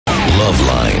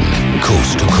Loveline,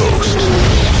 coast to coast.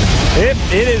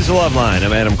 It is Loveline.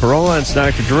 I'm Adam Carolla. It's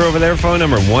Dr. Drew over there. Phone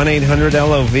number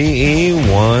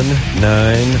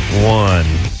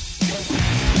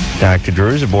 1-800-LOVE-191. Dr. Drew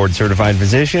is a board-certified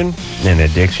physician and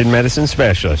addiction medicine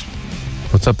specialist.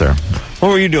 What's up there? What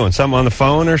were you doing? Something on the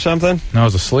phone or something? No, I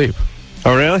was asleep.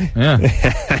 Oh, really? Yeah.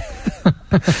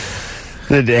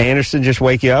 Did Anderson just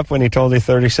wake you up when he told you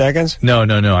 30 seconds? No.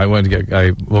 I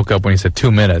woke up when he said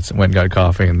 2 minutes and went and got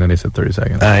coffee, and then he said 30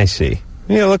 seconds. I see.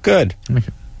 You look good.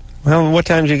 Well, what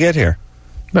time did you get here?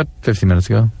 About 15 minutes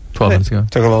ago. 12 minutes ago.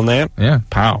 Took a little nap? Yeah.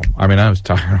 Pow. I mean, I was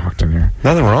tired. I walked in here.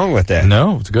 Nothing wrong with that.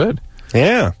 No, it's good.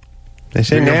 Yeah. They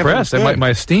say You're impressed. My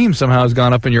esteem somehow has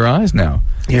gone up in your eyes now.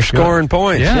 You're scoring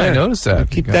points. Yeah, I noticed that.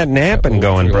 Keep that napping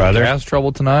going, brother. Gas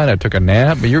trouble tonight. I took a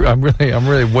nap, but I'm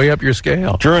really way up your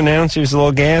scale. Drew announced he was a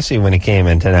little gassy when he came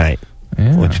in tonight,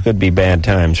 which could be bad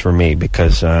times for me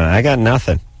because I got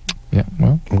nothing. Yeah,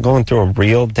 well, I'm going through a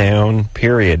real down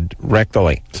period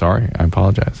rectally. Sorry, I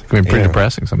apologize. It can be pretty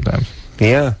depressing sometimes.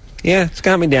 Yeah, it's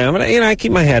got me down, but I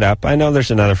keep my head up. I know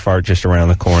there's another fart just around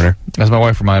the corner. As my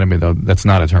wife reminded me, though, that's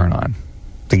not a turn on.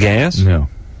 The gas? No.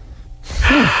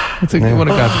 It's one of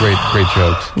God's great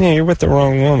jokes. Yeah, you're with the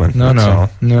wrong woman. No.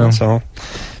 That's all.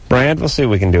 Brad, we'll see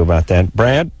what we can do about that.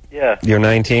 Brad? Yeah. You're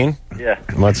 19? Yeah.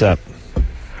 What's up?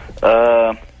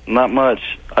 Not much.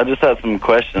 I just had some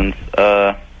questions.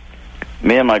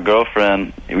 Me and my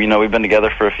girlfriend, we've been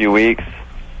together for a few weeks,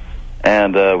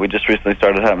 and we just recently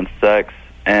started having sex,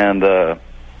 and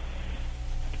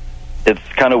it's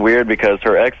kind of weird because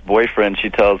her ex-boyfriend,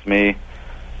 she tells me,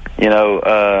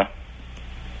 they'd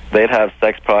have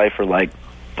sex probably for like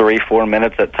 3-4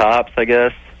 minutes at tops, I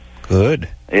guess. Good.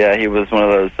 Yeah, he was one of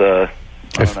those,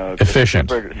 efficient.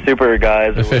 Super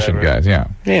guys. Efficient guys, yeah.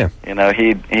 Yeah.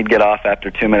 He'd get off after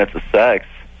 2 minutes of sex.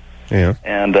 Yeah.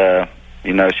 And,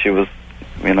 she was,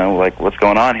 like, what's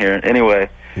going on here? Anyway.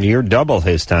 You're double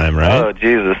his time, right? Oh,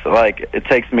 Jesus. Like, it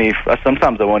takes me,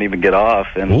 sometimes I won't even get off.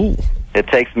 And Ooh. It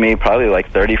takes me probably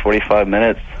like 30, 45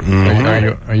 minutes.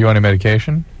 Mm-hmm. Are you on a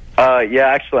medication? Yeah,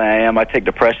 actually I am. I take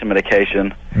depression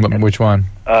medication. Which one?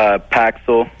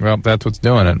 Paxil. Well, that's what's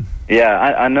doing it. Yeah,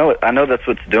 I know that's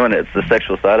what's doing it. It's the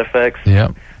sexual side effects.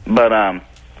 Yeah. But I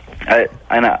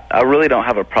really don't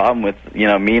have a problem with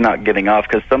me not getting off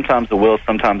because sometimes I will,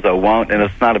 sometimes I won't, and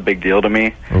it's not a big deal to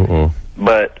me. Uh-oh.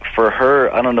 But for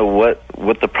her, I don't know what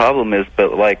the problem is,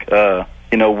 but like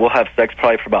we'll have sex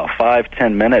probably for about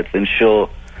 5-10 minutes, and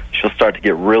she'll start to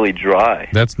get really dry.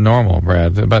 That's normal,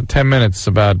 Brad. About 10 minutes is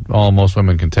about all most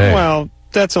women can take. Well,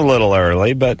 that's a little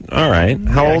early, but all right.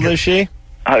 How old is she?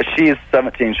 She's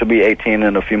 17. She'll be 18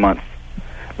 in a few months.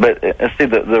 But see,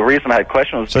 the reason I had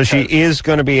questions was so she is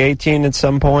going to be 18 at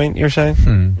some point, you're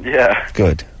saying? Yeah.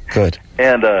 Good.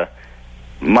 And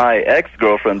my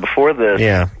ex-girlfriend before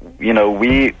this,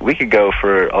 we could go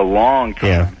for a long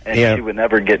time, and she would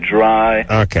never get dry.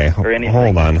 Okay, or anything.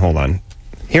 Hold on.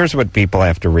 Here's what people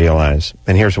have to realize,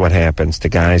 and here's what happens to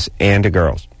guys and to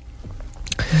girls.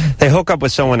 They hook up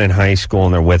with someone in high school,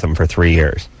 and they're with them for 3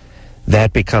 years.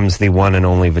 That becomes the one and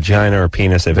only vagina or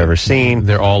penis they've ever seen.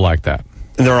 They're all like that.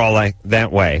 They're all like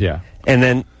that way. Yeah. And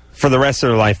then for the rest of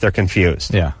their life, they're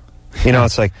confused. Yeah.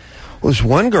 It's like, there's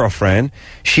one girlfriend,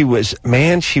 she was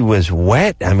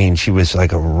wet. I mean, she was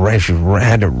like she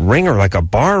had to wring her like a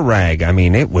bar rag. I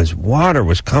mean, water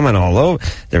was coming all over.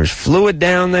 There was fluid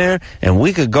down there, and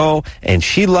we could go, and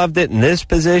she loved it in this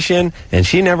position, and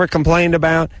she never complained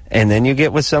about, and then you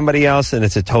get with somebody else, and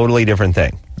it's a totally different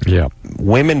thing. Yeah.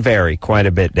 Women vary quite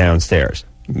a bit downstairs.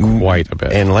 Quite a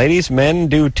bit. And ladies, men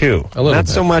do too. A little Not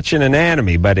bit. So much in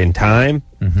anatomy, but in time.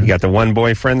 You got the one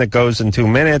boyfriend that goes in 2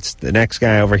 minutes. The next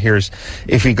guy over here's,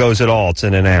 if he goes at all, it's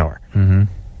in an hour.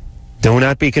 Do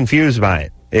not be confused by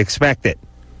it. Expect it.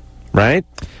 Right?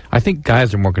 I think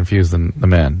guys are more confused than the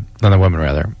women,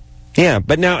 rather. Yeah,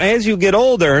 but now as you get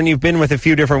older and you've been with a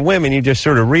few different women, you just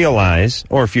sort of realize,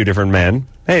 or a few different men,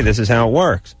 hey, this is how it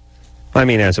works. I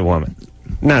mean, as a woman.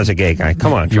 Not as a gay guy.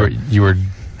 Come on. You were...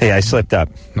 Hey, I slipped up.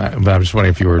 But I'm just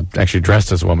wondering if you were actually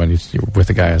dressed as a woman. You were with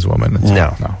a guy as a woman.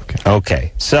 No. Okay.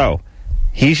 Okay. So,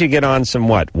 he should get on some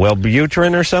what?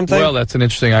 Wellbutrin or something? Well, that's an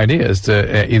interesting idea, is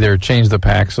to either change the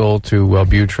Paxil to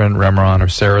Wellbutrin, Remeron, or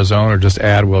Cerazone, or just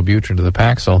add Wellbutrin to the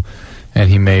Paxil, and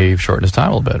he may shorten his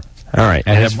time a little bit. All right.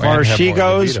 And as far as she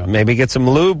goes, maybe get some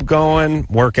lube going,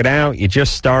 work it out. You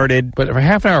just started. But for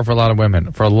half an hour for a lot of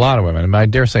women, and I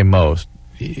dare say most,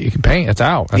 you can paint. It's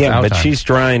out. That's out but time. she's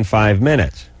dry in 5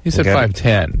 minutes. He said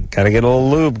 5:10. Got to get a little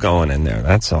lube going in there.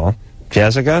 That's all.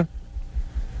 Jessica?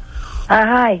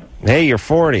 Hi. Hey, you're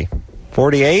 40.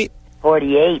 48?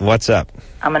 48. What's up?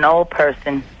 I'm an old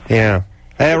person. Yeah.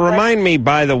 Remind me,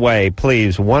 by the way,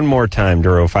 please, one more time,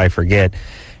 Drew, if I forget,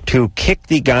 to kick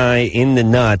the guy in the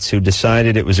nuts who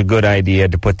decided it was a good idea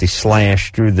to put the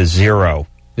slash through the zero.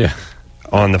 Yeah.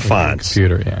 On the fonts.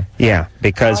 Computer, yeah. Yeah,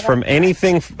 because from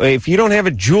anything, if you don't have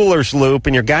a jeweler's loop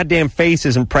and your goddamn face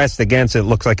isn't pressed against it, it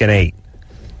looks like an 8.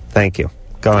 Thank you.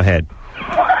 Go ahead.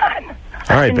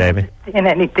 All right, baby. In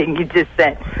anything you just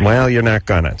said. Well, you're not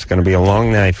gonna. It's gonna be a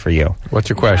long night for you. What's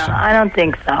your question? No, I don't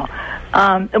think so.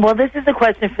 Well, this is a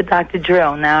question for Dr.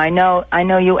 Drill. Now, I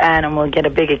know you, Adam, will get a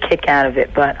bigger kick out of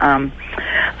it, but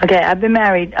okay, I've been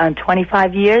married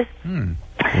 25 years,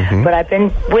 but I've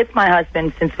been with my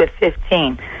husband since we're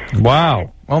 15.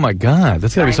 Wow! Oh my God,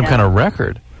 that's got to be some kind of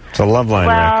record. It's a Loveline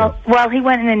record. Well, he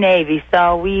went in the Navy,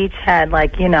 so we each had,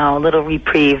 like, a little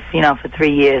reprieve, for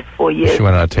 3 years, 4 years. She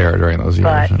went on a tear during those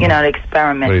years. But, to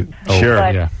experiment. Sure.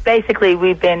 But yeah. basically,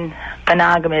 we've been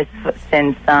monogamous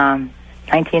since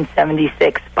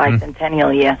 1976,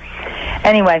 bicentennial year.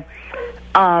 Anyway,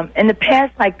 in the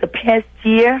past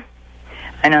year,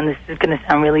 I know this is going to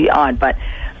sound really odd, but,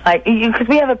 because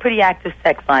we have a pretty active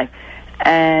sex life,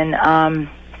 and,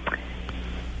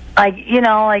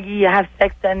 you have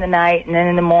sex in the night, and then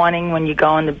in the morning when you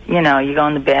go in the, you go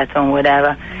in the bathroom,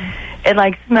 whatever,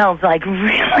 it, smells,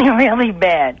 really, really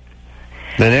bad.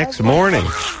 The next morning.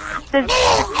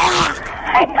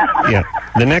 Yeah.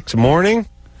 The next morning?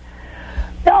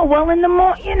 No, well, in the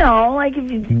morning,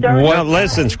 if you... Well,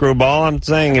 listen, Screwball, I'm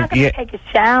saying... You're not going to take a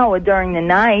shower during the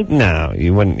night. No,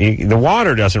 you wouldn't. The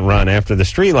water doesn't run after the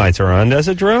streetlights are on, does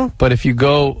it, Drew? But if you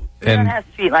go... We don't have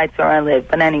street lights where I live,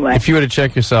 but anyway. If you were to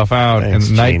check yourself out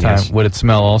in nighttime, would it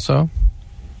smell also?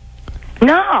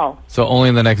 No. So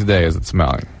only the next day is it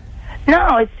smelling?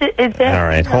 No, it's all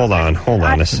right, hold on.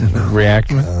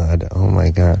 Reenactment? God, oh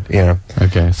my God, yeah.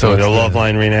 Okay, so the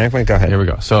Loveline reenactment, go ahead. Here we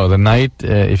go. So the night,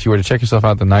 if you were to check yourself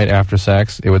out the night after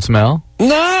sex, it would smell?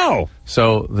 No!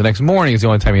 So the next morning is the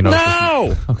only time you notice.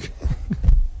 No! Okay.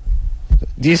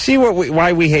 Do you see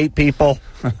why we hate people?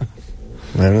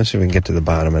 Let's see if we can get to the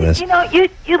bottom of this. You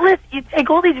listen, you take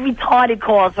all these retarded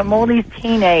calls from all these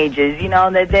teenagers.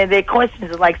 Their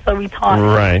questions are so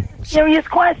retarded. Right. Serious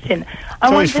question.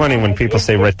 It's always funny when people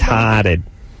say retarded.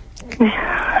 All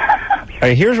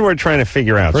right, here's what we're trying to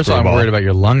figure out. First of all, I'm worried about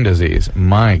your lung disease.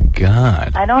 My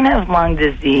God. I don't have lung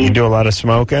disease. You do a lot of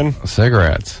smoking?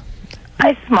 Cigarettes.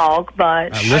 I smoke,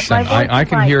 but listen, I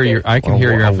can hear your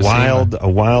emphysema. A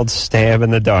wild stab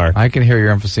in the dark. I can hear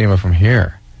your emphysema from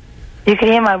here. You can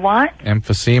hear my what?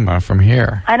 Emphysema from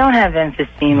here. I don't have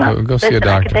emphysema. Go see a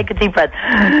doctor. I can take a deep breath.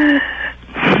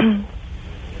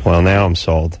 Well, now I'm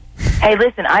sold. Hey,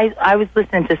 listen, I was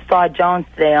listening to Star Jones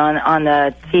today on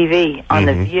the TV, on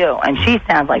The View, and she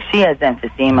sounds like she has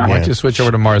emphysema. Why don't you switch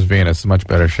over to Mars Venus? It's a much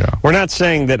better show. We're not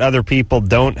saying that other people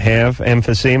don't have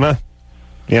emphysema.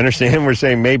 You understand? We're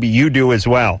saying maybe you do as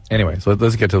well. Anyway, so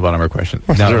let's get to the bottom of our question.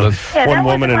 Now, one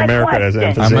woman in America has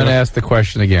emphysema. I'm going to ask the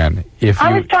question again.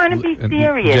 I was trying to be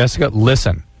serious. Jessica,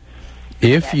 listen.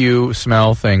 If you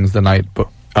smell things the night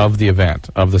of the event,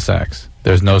 of the sex,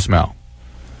 there's no smell.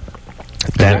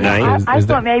 That night? I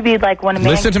thought maybe when a man...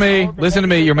 Listen to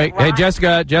me. Hey,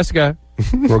 Jessica,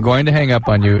 we're going to hang up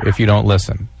on you if you don't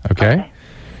listen, okay?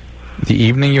 The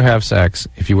evening you have sex,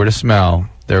 if you were to smell,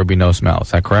 there would be no smell.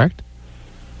 Is that correct?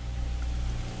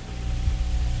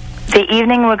 The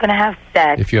evening we're going to have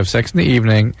sex. If you have sex in the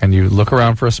evening and you look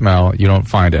around for a smell, you don't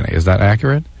find any. Is that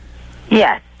accurate?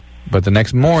 Yes. But the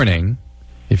next morning,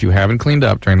 if you haven't cleaned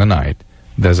up during the night,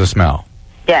 there's a smell.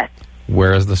 Yes.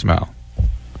 Where is the smell?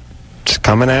 It's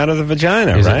coming out of the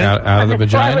vagina, is right? It out of the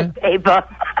vagina? Toilet paper.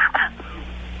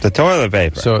 The toilet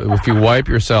paper. So if you wipe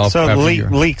yourself... So it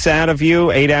leaks out of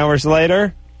you 8 hours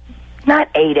later? Not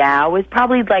 8 hours.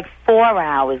 Probably 4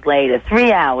 hours later,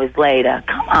 3 hours later.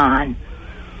 Come on.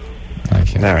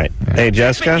 All right. Yeah. Hey,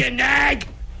 Jessica?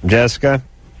 Jessica?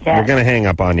 Yes. We're going to hang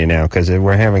up on you now because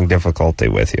we're having difficulty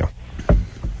with you.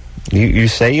 You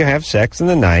say you have sex in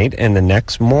the night, and the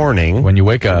next morning... When you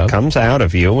wake up... It comes out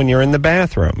of you when you're in the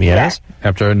bathroom, yes?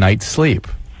 After a night's sleep.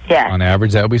 Yes. On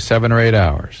average, that would be 7 or 8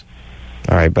 hours.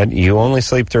 All right, but you only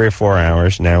sleep 3 or 4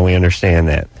 hours. Now we understand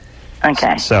that.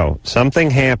 Okay. So something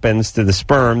happens to the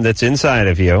sperm that's inside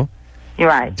of you. You're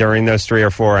right. During those 3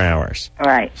 or 4 hours.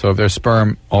 Right. So if there's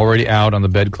sperm already out on the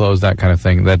bedclothes, that kind of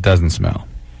thing, that doesn't smell.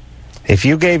 If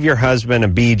you gave your husband a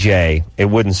BJ, it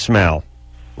wouldn't smell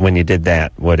when you did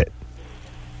that, would it?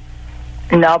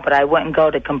 No, but I wouldn't go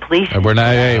to completion. We're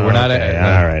not. All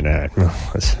right.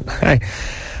 Listen, all right.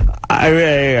 I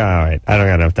don't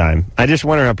got enough time. I just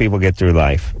wonder how people get through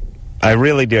life. I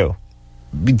really do.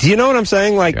 Do you know what I'm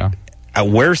saying?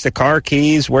 where's the car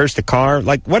keys? Where's the car?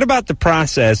 Like, what about the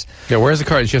process? Yeah, where's the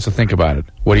car? She has to think about it.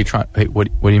 What are you trying? Hey, what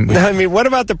do you? I mean, what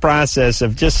about the process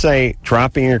of just say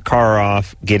dropping your car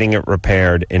off, getting it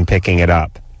repaired, and picking it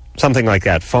up? Something like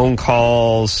that. Phone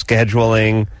calls,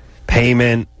 scheduling,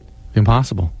 payment.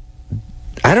 Impossible.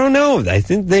 I don't know. I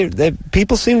think they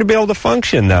people seem to be able to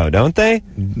function, though, don't they?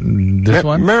 This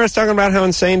one? Remember I was talking about how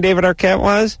insane David Arquette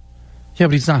was? Yeah,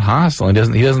 but he's not hostile. He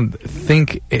doesn't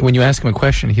think, when you ask him a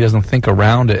question, he doesn't think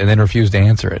around it and then refuse to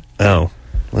answer it. Oh,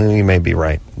 well, you may be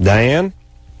right. Diane?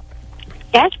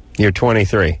 Yes? You're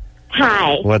 23.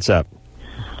 Hi. What's up?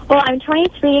 Well, I'm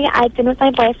 23. I've been with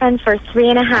my boyfriend for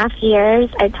 3.5 years.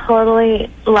 I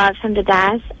totally love him to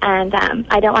death, and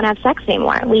I don't want to have sex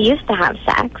anymore. We used to have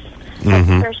sex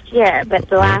the first year, but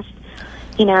the last,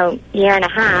 year and a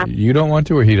half. You don't want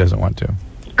to, or he doesn't want to?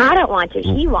 I don't want to.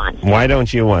 He wants to. Why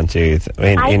don't you want to,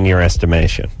 in your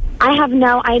estimation? I have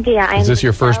no idea. Is this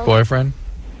your first boyfriend?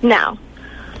 No.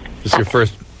 This is your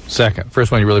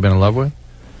first one you've really been in love with?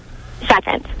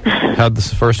 Second. How'd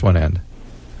this first one end?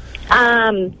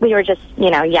 We were just,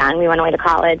 young. We went away to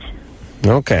college.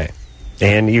 Okay.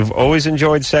 And you've always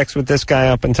enjoyed sex with this guy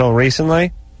up until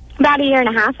recently? About 1.5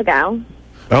 years ago.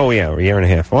 Oh, yeah, 1.5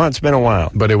 years. Well, it's been a while.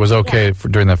 But it was okay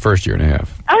during that first 1.5 years.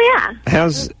 Oh,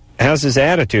 yeah. How's his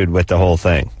attitude with the whole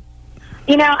thing?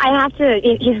 I have to,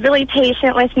 he's really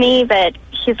patient with me, but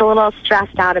he's a little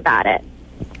stressed out about it.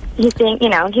 He's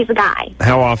a guy.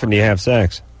 How often do you have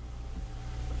sex?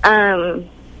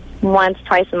 Once,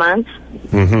 twice a month.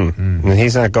 And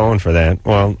he's not going for that.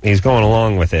 Well, he's going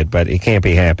along with it, but he can't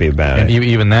be happy about it.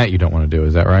 Even that you don't want to do,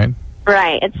 is that right?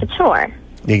 Right, it's a chore.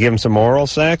 Do you give him some oral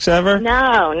sex ever?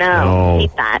 No, Oh,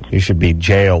 hate that. You should be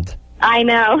jailed. I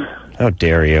know. How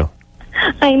dare you?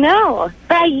 I know.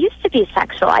 But I used to be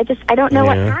sexual. I don't know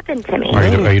what happened to me.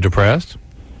 Are you depressed?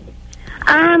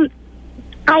 I've,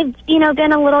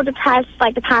 been a little depressed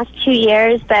like the past 2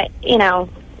 years, but,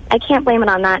 I can't blame it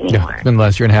on that anymore. Yeah, it's been the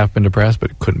last 1.5 years been depressed, but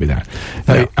it couldn't be that.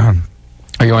 No.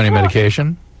 Are you on any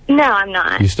medication? No, I'm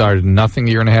not. You started nothing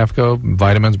 1.5 years ago?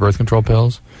 Vitamins, birth control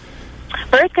pills?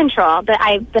 Birth control, but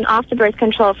I've been off the birth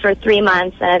control for 3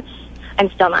 months, and I'm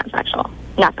still not sexual.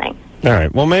 Nothing. All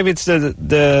right. Well, maybe it's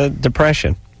the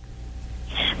depression.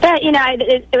 But,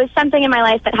 it was something in my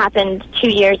life that happened 2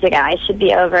 years ago. I should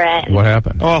be over it. What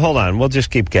happened? Oh, hold on. We'll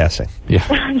just keep guessing. Yeah.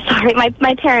 I'm sorry.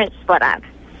 My parents split up.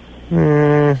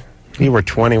 You were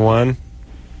 21?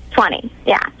 20,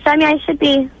 yeah. So, I should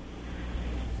be...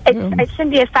 It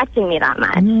shouldn't be affecting me that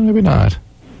much. No, maybe not.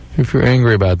 If you're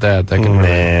angry about that can...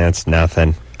 Nah, it's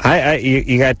nothing.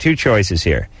 You got two choices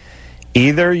here.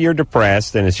 Either you're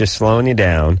depressed and it's just slowing you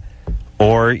down,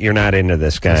 or you're not into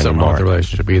this guy Something anymore. wrong with the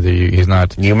relationship. Either he's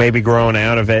not... You may be growing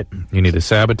out of it. You need to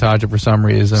sabotage it for some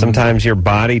reason. Sometimes your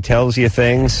body tells you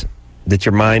things that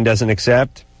your mind doesn't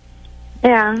accept.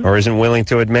 Yeah. Or isn't willing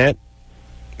to admit.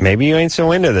 Maybe you ain't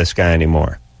so into this guy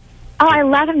anymore. Oh, I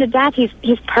love him to death.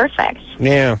 He's perfect.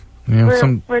 Yeah.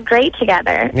 We're great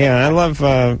together. Yeah, I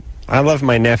love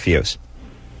my nephews.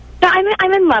 No,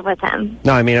 I'm in love with him.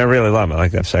 No, I really love him. I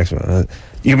like to have sex with him.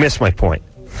 You missed my point.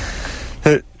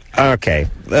 Okay.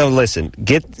 Well, listen,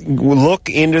 look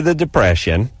into the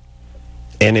depression,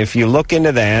 and if you look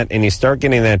into that and you start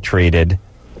getting that treated,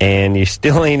 and you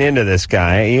still ain't into this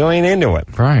guy, you ain't into it.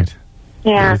 Right.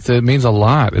 Yeah. It means a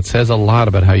lot. It says a lot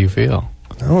about how you feel.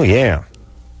 Oh, yeah.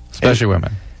 Especially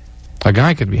women. A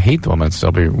guy could hate the woman and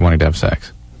still be wanting to have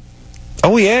sex.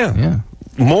 Oh, yeah. Yeah.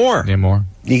 More. Yeah, more.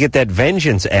 You get that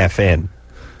vengeance F in.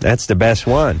 That's the best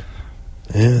one.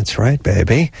 Yeah, that's right,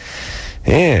 baby.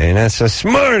 Yeah, you're not so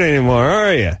smart anymore,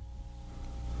 are you?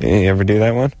 You ever do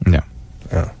that one? No.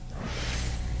 Oh.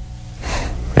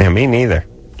 Yeah, me neither.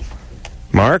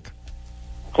 Mark?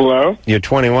 Hello? You're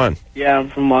 21. Yeah, I'm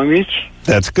from Long Beach.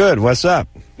 That's good. What's up?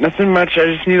 Nothing much.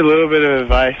 I just need a little bit of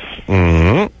advice.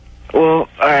 Mm-hmm. Well,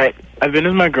 all right. I've been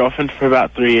with my girlfriend for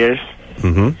about 3 years.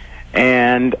 Mm-hmm.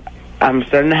 And I'm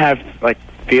starting to have,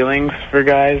 feelings for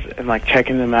guys and,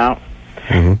 checking them out.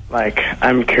 Mm-hmm.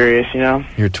 I'm curious,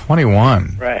 You're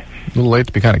 21. Right. A little late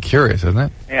to be kind of curious, isn't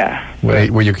it? Yeah.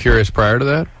 Were you curious prior to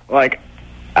that?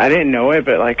 I didn't know it,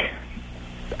 but,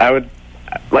 I would...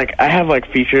 I have,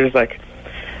 features,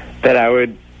 that I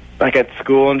would... at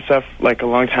school and stuff, a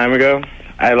long time ago,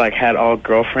 I, had all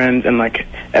girlfriends and,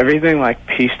 everything,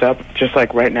 pieced up just,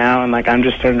 right now, and, I'm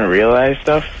just starting to realize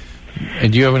stuff.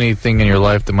 And do you have anything in your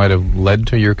life that might have led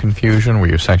to your confusion? Were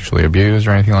you sexually abused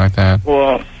or anything like that?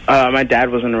 Well, my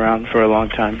dad wasn't around for a long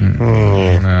time.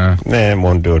 It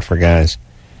won't do it for guys.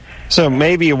 So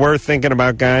maybe you were thinking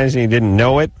about guys and you didn't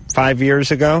know it 5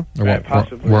 years ago? Or Right,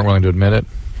 possibly. weren't willing to admit it?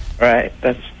 Right,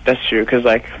 that's true, because,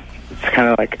 it's kind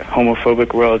of like a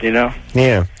homophobic world, you know?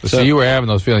 Yeah. So you were having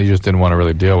those feelings, you just didn't want to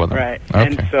really deal with them. Right. Okay.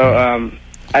 And so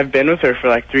I've been with her for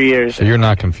like 3 years. So you're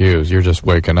not confused. You're just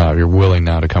waking up. You're willing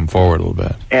now to come forward a little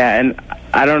bit. Yeah, and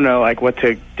I don't know like what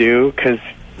to do because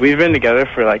we've been together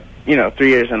for like 3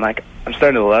 years, and like I'm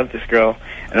starting to love this girl,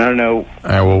 and I don't know. All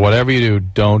right, well, whatever you do,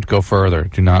 don't go further.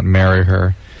 Do not marry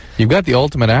her. You've got the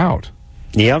ultimate out.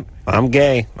 Yep, I'm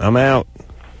gay. I'm out.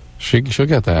 She'll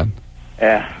get that.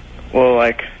 Yeah. Well,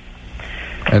 like.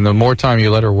 And the more time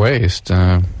you let her waste,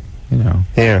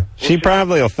 Yeah. She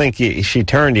probably will think she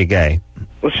turned you gay.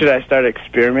 Well, should I start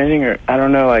experimenting, or I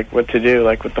don't know, like what to do,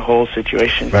 like with the whole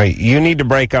situation. Right. You need to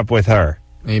break up with her.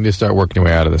 you need to start working your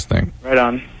way out of this thing. Right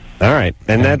on. All right,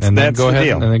 and that's then the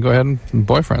deal. And then go ahead and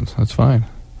boyfriends. That's fine.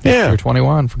 Yeah. You're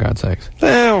 21, for God's sakes.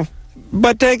 Well,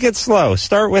 but take it slow.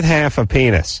 Start with half a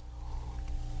penis.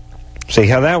 See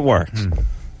how that works.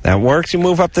 That works. You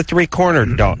move up to three-quarter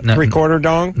dong. Now,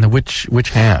 which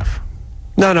half?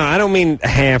 No, I don't mean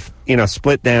half,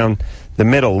 split down the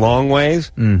middle long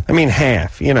ways. I mean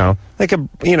half, like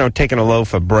taking a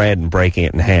loaf of bread and breaking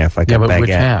it in half like a baguette. Yeah, but which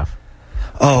half?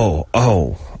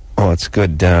 Oh, it's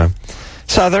good.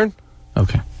 Southern.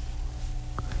 Okay.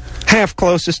 Half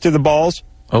closest to the balls.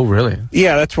 Oh, really?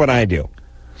 Yeah, that's what I do.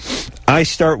 I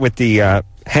start with the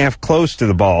half close to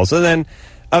the balls, and then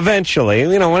eventually,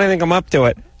 when I think I'm up to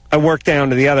it, I work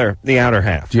down to the outer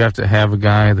half. Do you have to have a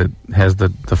guy that has the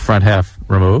front half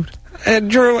removed?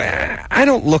 Drew, I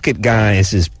don't look at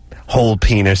guys as whole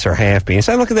penis or half penis.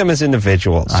 I look at them as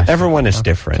individuals. Everyone is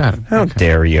different. How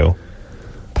dare you?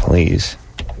 Please.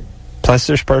 Plus,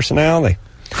 there's personality.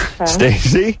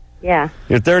 Stacy? Yeah.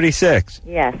 You're 36.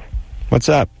 Yes. What's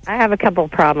up? I have a couple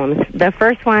problems. The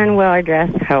first one we'll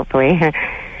address, hopefully.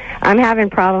 I'm having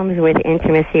problems with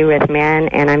intimacy with men,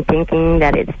 and I'm thinking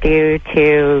that it's due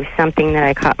to something that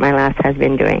I caught my last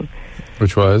husband doing.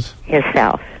 Which was?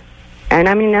 Himself. And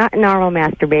I mean, not normal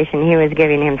masturbation. He was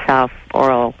giving himself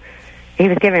he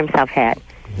was giving himself head.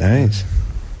 Nice.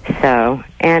 So,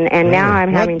 and now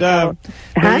I'm having trouble.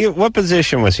 What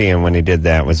position was he in when he did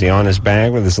that? Was he on his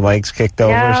back with his legs kicked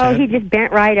over his head? No, he just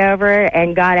bent right over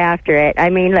and got after it. I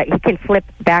mean, look, he can flip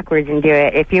backwards and do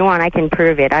it. If you want, I can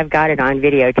prove it. I've got it on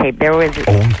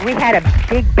videotape. We had a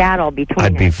big battle between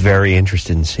I'd be very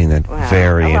interested in seeing that. Wow.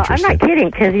 Very interested. I'm not kidding,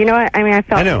 because you know what? I mean, I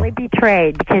felt really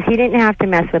betrayed, because he didn't have to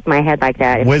mess with my head like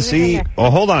that. Was he...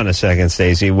 Well, hold on a second,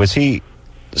 Stacey. Was he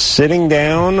sitting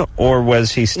down, or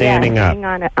was he standing up?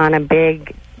 Sitting on a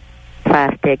big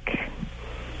plastic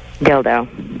dildo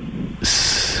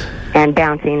and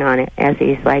bouncing on it as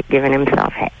he's like giving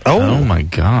himself head. Oh my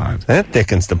God, that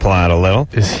thickens the plot a little.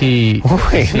 Is he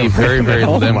very, very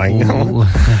limp?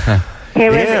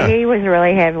 He was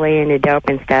really heavily into dope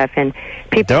and stuff, and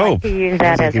people like to use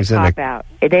that as a cop out.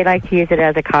 They like to use it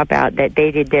as a cop out that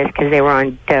they did this because they were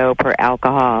on dope or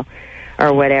alcohol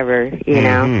or whatever, you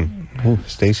know. Oh,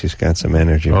 Stacy's got some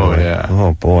energy. Oh, boy. yeah.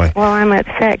 Oh, boy. Well, I'm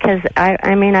upset because,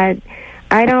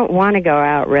 I don't want to go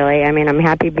out, really. I mean, I'm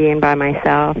happy being by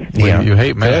myself. Yeah. You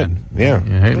hate men. Good. Yeah.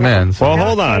 You hate men. So. Well,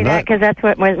 hold on. Because that's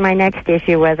what was my next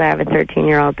issue was I have a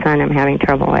 13-year-old son I'm having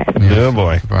trouble with. Yeah. Oh,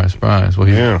 boy. Surprise. Well,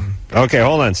 yeah. Okay,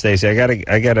 hold on, Stacy. I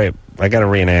gotta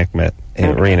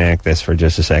reenact this for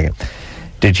just a second.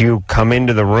 Did you come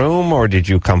into the room, or did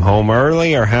you come home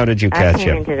early, or how did you catch him? I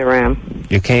came into the room.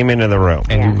 You came into the room.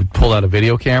 And you pulled out a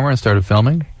video camera and started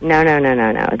filming? No.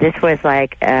 This was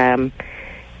like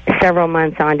several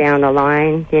months on down the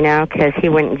line, because he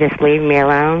wouldn't just leave me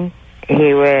alone.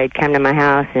 He would come to my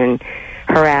house and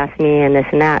harass me and this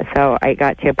and that. So I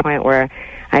got to a point where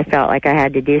I felt like I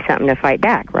had to do something to fight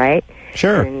back, right?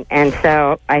 Sure. And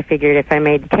so I figured if I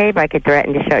made the tape, I could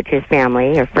threaten to show it to his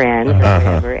family or friends or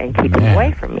whatever and keep him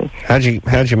away from me. How'd you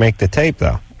make the tape,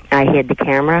 though? I hid the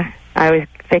camera. I was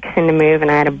fixing to move,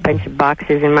 and I had a bunch of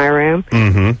boxes in my room,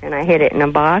 and I hid it in a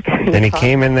box. And he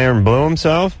came in there and blew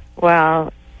himself?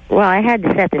 Well, I had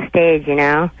to set the stage,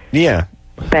 Yeah.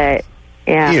 But,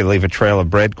 yeah. You leave a trail of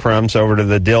breadcrumbs over to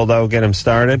the dildo, get him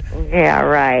started? Yeah,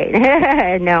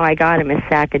 right. No, I got him a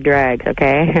sack of drugs,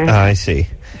 okay? I see.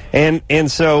 And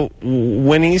so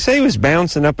when you say he was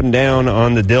bouncing up and down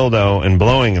on the dildo and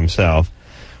blowing himself,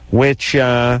 which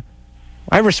I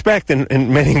respect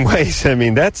in many ways. I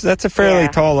mean, that's a fairly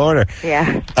tall order.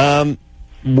 Yeah. How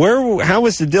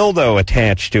was the dildo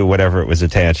attached to whatever it was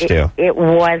attached to? It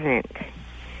wasn't.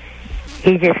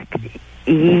 He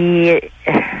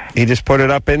just put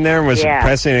it up in there and was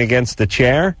pressing it against the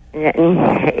chair?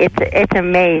 It's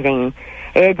amazing.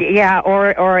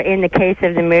 Or in the case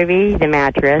of the movie, the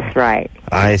mattress, right.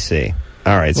 I see.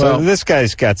 All right, so Well- this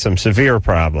guy's got some severe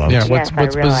problems. Yeah, Yes, what's I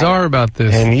realize. bizarre about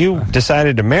this? And you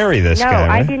decided to marry this No, guy, I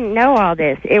right? didn't know all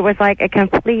this. It was like a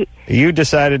complete, You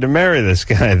decided to marry this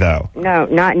guy, though. no,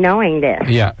 not knowing this.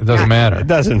 Yeah, it doesn't It matter.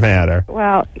 doesn't matter.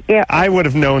 Well, yeah, I would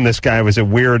have known this guy was a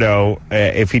weirdo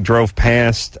if he drove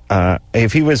past,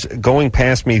 if he was going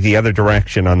past me the other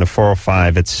direction on the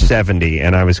 405 at 70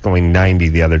 and I was going 90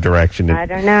 the other direction. I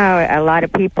don't know. A lot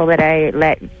of people that I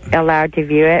allowed to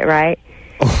view it, right?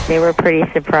 They were pretty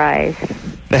surprised.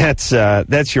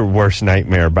 That's your worst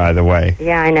nightmare, by the way.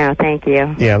 Yeah, I know. Thank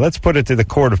you. Yeah, let's put it to the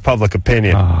court of public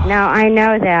opinion. No, I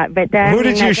know that, but that. Who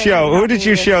did you show? Who did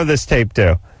you show this tape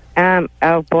to?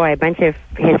 Oh boy, a bunch of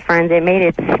his friends. It made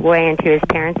its way into his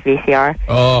parents' VCR.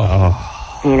 Oh.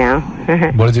 You know.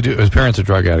 What does he do? His parents are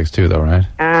drug addicts too, though, right?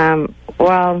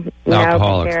 Well, no,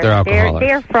 Alcoholics. They're alcoholics.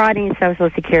 They're frauding Social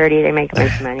Security. They make a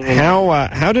bunch of money.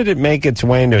 How did it make its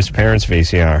way into his parents'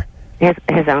 VCR?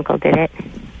 His uncle did it.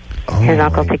 His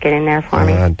uncle took it in there for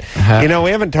me. You know,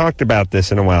 we haven't talked about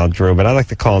this in a while, Drew, but I'd like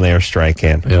to call an airstrike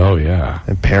in. Oh, yeah.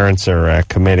 And parents are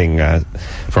committing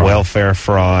welfare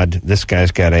fraud. This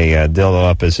guy's got a dildo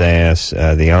up his ass.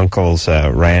 The uncle's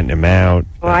ratting him out.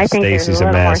 Well, I think Stacy's there's a a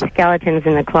little more mess. skeletons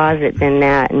in the closet than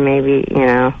that, and maybe,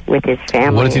 with his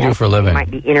family. What does he do for a living? He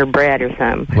might be interbred or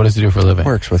something. What does he do for a living?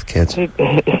 Works with kids. He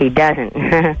doesn't.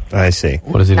 I see.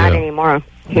 What does he Not do? anymore.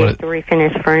 He What- has to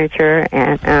refinish furniture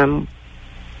and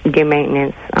do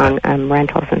maintenance on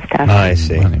rentals and stuff. I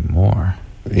see. Not anymore.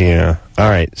 Yeah. All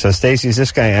right. So, Stacy, is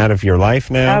this guy out of your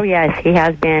life now? Oh, yes, he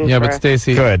has been. Yeah, for, but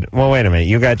Stacy. Good. Well, wait a minute.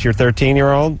 You got your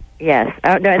 13-year-old? Yes.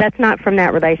 Oh, no, that's not from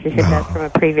that relationship. That's from a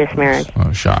previous marriage.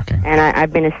 Oh, shocking. And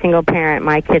I've been a single parent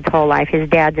my kid's whole life. His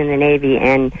dad's in the Navy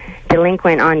and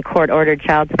delinquent on court-ordered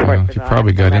child support. Well, for he the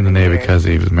probably last got in the 11 Navy years. because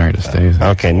he was married to Stacy.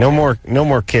 Okay. No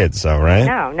more kids, though, right?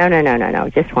 No,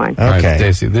 just one. All right, Okay.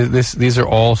 Stacy, these are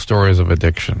all stories of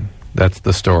addiction. That's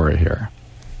the story here.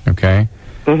 Okay?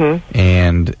 Mm-hmm.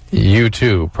 And you,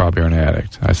 too, probably are an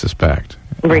addict, I suspect.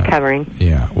 Recovering.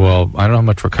 Yeah. Well, I don't know how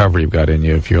much recovery you've got in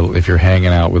you if you're hanging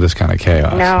out with this kind of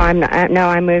chaos. No, I'm not. No,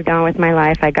 I moved on with my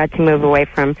life. I got to move away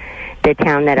from the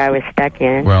town that I was stuck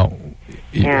in. Well,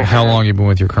 Yeah. how long you been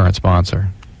with your current sponsor?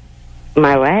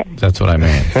 My what? That's what I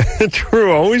mean.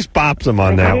 Drew always pops him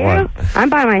on that You? one.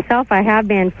 I'm by myself. I have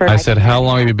been for. I said, how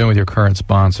long have you been with your current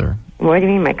sponsor? What do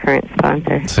you mean, my current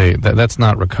sponsor? See, that's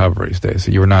not recovery,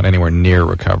 Stacey. You are not anywhere near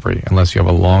recovery unless you have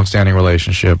a long-standing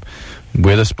relationship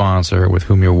with a sponsor with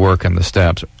whom you're working the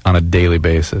steps on a daily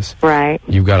basis. Right.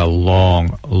 You've got a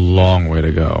long, long way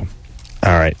to go.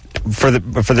 All right. For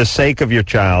the sake of your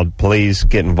child, please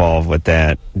get involved with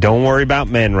that. Don't worry about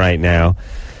men right now.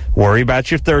 Worry about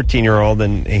your 13-year-old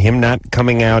and him not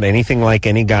coming out anything like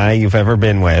any guy you've ever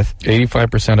been with.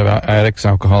 85% of addicts,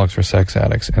 alcoholics, are sex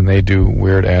addicts, and they do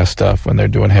weird-ass stuff when they're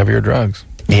doing heavier drugs.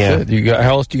 That's Yeah. it.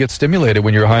 How else do you get stimulated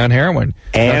when you're high on heroin?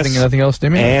 Nothing else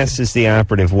stimulates. Ass is the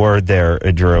operative word there,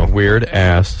 Drew.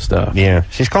 Weird-ass stuff. Yeah.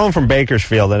 She's calling from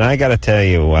Bakersfield, and I got to tell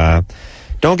you,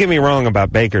 don't get me wrong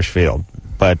about Bakersfield,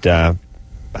 but I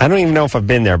don't even know if I've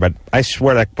been there, but I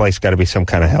swear that place got to be some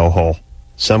kind of hellhole.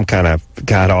 Some kind of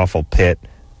god-awful pit.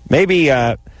 Maybe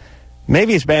as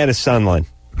bad as Sunland.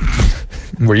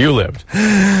 Where you lived.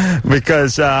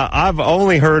 Because I've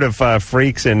only heard of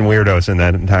freaks and weirdos in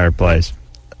that entire place.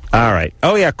 All right.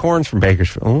 Oh, yeah, Corn's from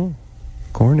Bakersfield. Oh,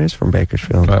 Corn is from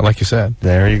Bakersfield. Like you said.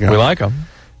 There you go. We like them.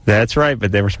 That's right,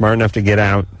 but they were smart enough to get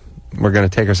out. We're going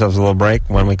to take ourselves a little break.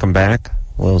 When we come back,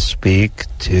 we'll speak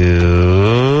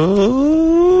to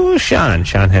Sean.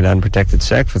 Sean had unprotected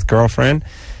sex with girlfriend.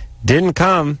 Didn't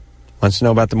come. Wants to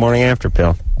know about the morning after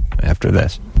pill. After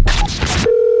this.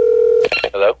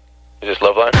 Hello? Is this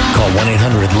Loveline? Call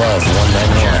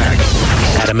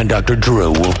 1-800-LOVE-191. Adam and Dr.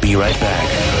 Drew will be right back.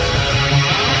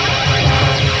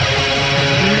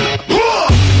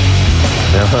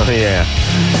 Oh, yeah.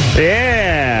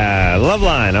 Yeah.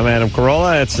 Loveline. I'm Adam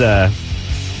Carolla. It's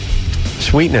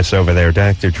Sweetness over there,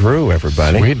 Dr. Drew,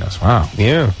 everybody. Sweetness, wow.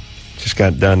 Yeah. Just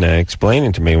got done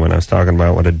explaining to me when I was talking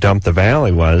about what a dump the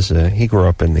valley was. He grew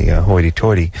up in the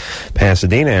hoity-toity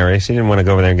Pasadena area, so he didn't want to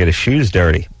go over there and get his shoes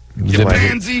dirty. You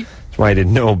pansy. That's why I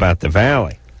didn't know about the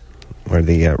valley, where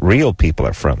the real people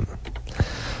are from.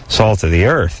 Salt of the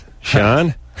earth.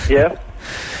 Sean? Yeah.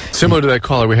 Similar to that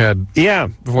caller we had Yeah.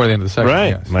 before the end of the segment. Right.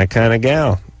 Yes. My kind of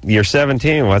gal. You're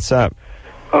 17. What's up?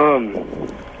 A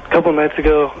couple nights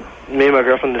ago, me and my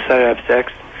girlfriend decided to have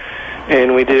sex,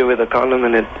 and we did it with a condom,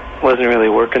 and it wasn't really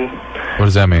working. What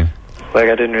does that mean? Like,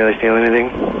 I didn't really feel anything.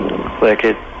 Like,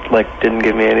 it didn't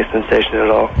give me any sensation at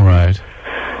all. Right.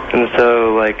 And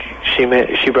so, she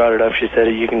brought it up. She said,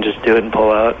 you can just do it and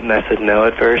pull out. And I said no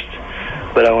at first,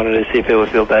 but I wanted to see if it would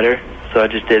feel better. so I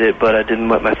just did it, but I didn't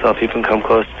let myself even come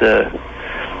close to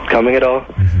coming at all.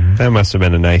 Mm-hmm. That must have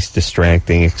been a nice,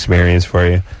 distracting experience for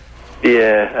you.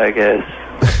 Yeah, I guess.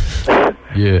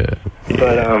 Yeah.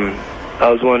 But I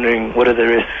was wondering, what are the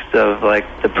risks of like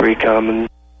the pre-com and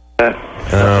that?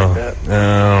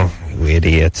 You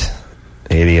idiot.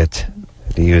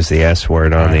 To use the S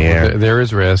word on the air. There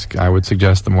is risk. I would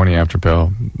suggest the morning after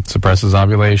pill. Suppresses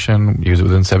ovulation. Use it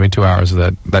within 72 hours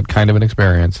of that kind of an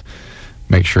experience.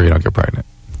 Make sure you don't get pregnant.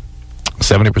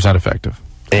 70% effective.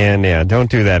 And yeah, don't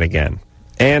do that again.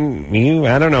 And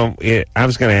I don't know. I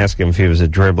was going to ask him if he was a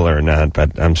dribbler or not,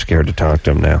 but I'm scared to talk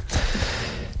to him now.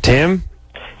 Tim?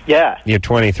 Yeah. You're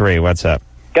 23. What's up?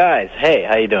 Guys, hey,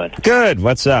 how you doing? Good.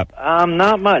 What's up?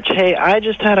 Not much. Hey, I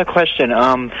just had a question.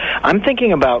 I'm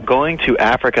thinking about going to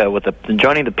Africa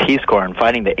joining the Peace Corps and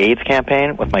fighting the AIDS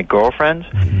campaign with my girlfriend,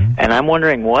 and I'm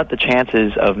wondering what the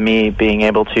chances of me being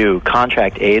able to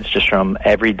contract AIDS just from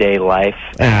everyday life.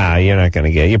 You're not going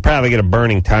to get it. You'll probably get a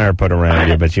burning tire put around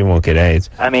you, but you won't get AIDS.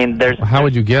 I mean, How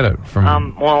would you get it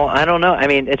from? Well, I don't know. I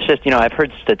mean, it's just, I've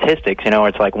heard statistics, where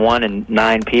it's like 1 in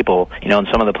 9 people, in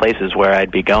some of the places where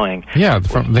I'd be going. Yeah,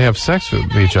 they have sex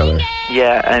with each other.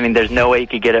 Yeah, I mean, there's no way you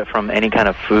could get it from any kind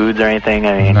of foods or anything.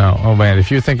 I mean, no. Oh man,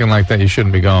 if you're thinking like that, you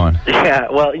shouldn't be going. Yeah,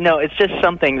 well, it's just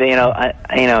something that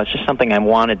it's just something I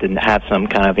wanted to have some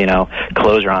kind of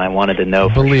closure on. I wanted to know.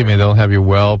 Believe me, they'll have you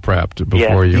well prepped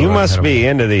before you. You must be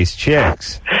into these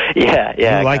chicks. Yeah.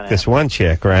 You like this one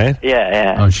chick, right?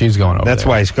 Yeah. Oh, she's going over. That's there.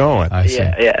 why he's going. I see.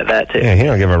 Yeah, that too. Yeah, he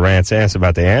don't give a rat's ass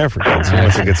about the Africans. He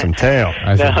wants to get some tail.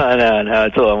 No,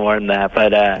 it's a little more than that,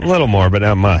 but a little more, but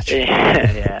not much.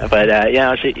 Yeah, but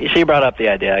she brought up the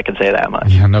idea. I can say that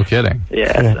much. Yeah, no kidding.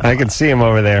 Yeah, I can see him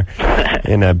over there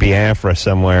in Biafra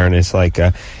somewhere, and it's like,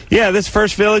 this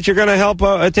first village you're going to help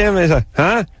Tim. He's like,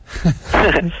 huh?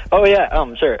 Oh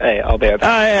yeah, sure. Hey, I'll be right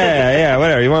back. Yeah,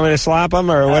 whatever. You want me to slop them,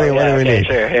 or what do we need?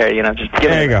 Sure. Here, just give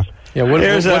there you go. Yeah,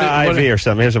 here's an IV or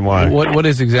something. Here's some water. What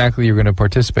is exactly you're going to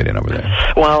participate in over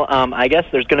there? Well, I guess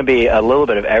there's going to be a little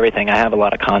bit of everything. I have a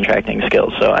lot of contracting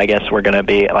skills, so I guess we're going to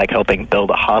be like helping build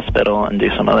a hospital and do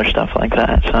some other stuff like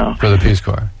that. So for the Peace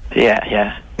Corps.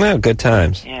 Yeah. Well, good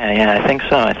times. Yeah, I think so.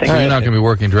 So you're not going to be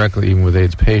working directly even with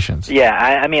AIDS patients. Yeah,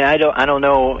 I mean, I don't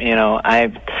know.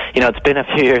 It's been a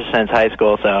few years since high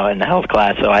school, so in the health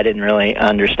class, so I didn't really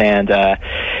understand. I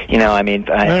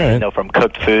know from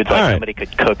cooked foods, like somebody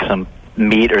could cook some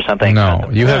meat or something. No,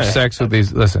 you have sex with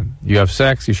these. Listen, you have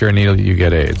sex, you share a needle, you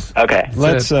get AIDS. Okay,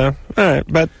 let's. All right,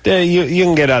 but you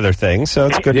can get other things, so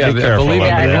it's good to be careful. Believe me,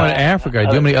 over you're there. going to Africa. Do you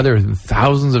know how many other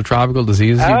thousands of tropical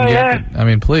diseases you can get? I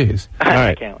mean, please. All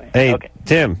right, hey,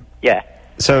 Tim. Yeah.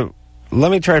 So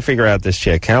let me try to figure out this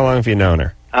chick. How long have you known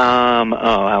her? How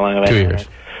long have I? 2 years.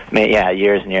 Yeah,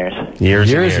 years and years.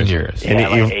 Years and years. Yeah,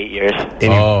 like 8 years.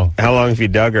 How long have you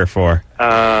dug her for?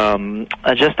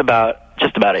 Just about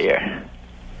a year.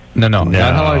 No. Not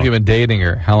how long have you been dating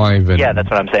her? How long have you been? Yeah, that's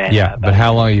what I'm saying. Yeah, but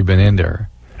how long have you been into her?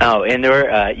 Oh, into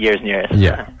her, years and years.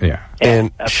 Yeah.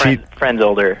 And a friend's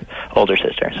older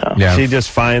sister. So she just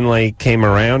finally came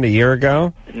around a year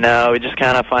ago. No, we just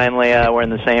kind of finally were in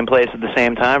the same place at the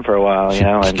same time for a while, She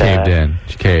and caved in.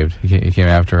 She caved. You came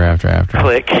after her.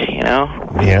 Click,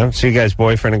 Yeah. So you guys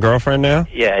boyfriend and girlfriend now?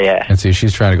 Yeah. And see,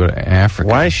 she's trying to go to Africa.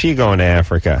 Why is she going to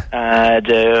Africa?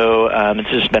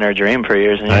 It's just been her dream for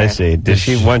years and years. I see. Does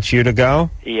she want you to go?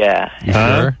 Yeah. You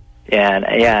sure?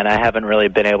 Yeah, and I haven't really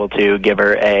been able to give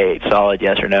her a solid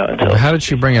yes or no until. How did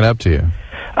she bring it up to you?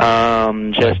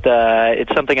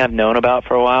 It's something I've known about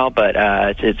for a while, but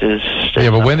it's just. Yeah,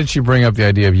 but when did she bring up the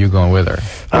idea of you going with her?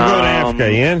 I'm going to Africa,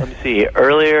 Ian. Let me see.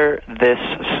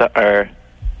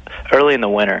 Early in the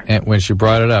winter. And when she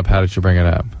brought it up, how did she bring it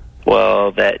up?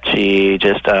 Well, that she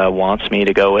just wants me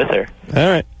to go with her. All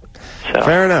right. So.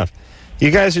 Fair enough. You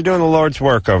guys are doing the Lord's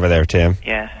work over there, Tim.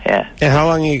 Yeah. And how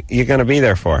long are you going to be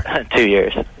there for? 2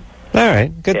 years. All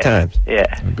right. Good times. Yeah.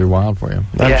 It'd be wild for you.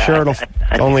 I'm sure it'll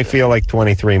only feel like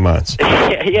 23 months.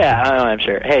 Yeah, I'm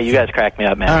sure. Hey, you guys crack me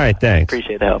up, man. All right, thanks.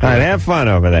 Appreciate the help. All right, have fun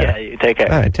over there. Yeah, you take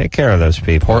care. All right, take care of those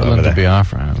people. Portland over to there.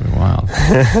 Biafra. It'd be wild.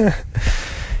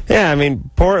 Yeah, I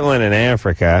mean, Portland and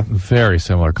Africa. Very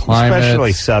similar climate.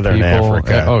 Especially southern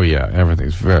Africa. Oh, yeah.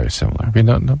 Everything's very similar. I mean,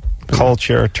 no.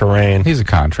 Culture, terrain. He's a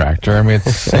contractor. I mean,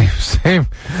 it's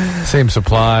same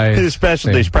supply. His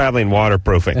specialty's probably in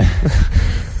waterproofing. Do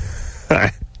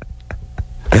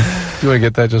you want to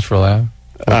get that just for a laugh?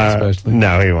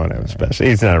 No, he won't have a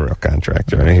specialty. He's not a real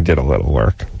contractor. I mean, he did a little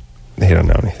work. He don't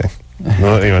know anything. You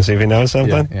want to see if he knows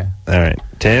something? Yeah. All right.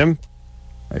 Tim?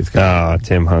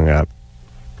 Tim hung up.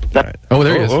 Right. Oh,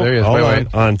 there he is. There he is. Hold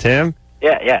wait. on, Tim?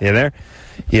 Yeah. You there?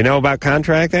 You know about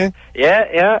contracting?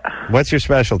 Yeah. What's your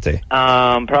specialty?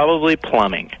 Probably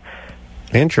plumbing.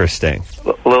 Interesting.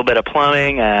 A little bit of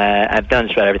plumbing. I've done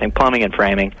just about everything. Plumbing and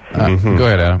framing. Go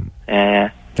ahead, Adam.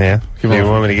 Yeah. You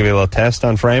want me to give you a little test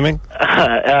on framing?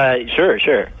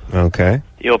 Sure. Okay.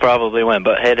 You'll probably win,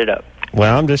 but hit it up.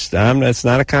 Well, it's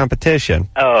not a competition.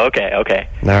 Oh, okay.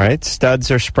 All right. Studs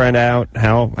are spread out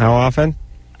how often?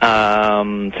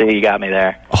 So you got me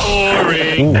there.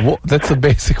 Ooh, that's the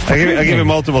basic. I'll give you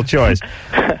multiple choice.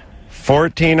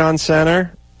 14 on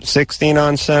center, 16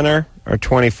 on center, or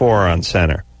 24 on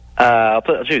center? I'll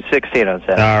choose 16 on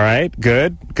center. All right,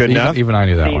 good enough. Even I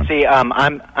knew that one. See,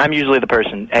 I'm usually the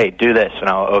person. Hey, do this, and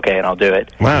I'll do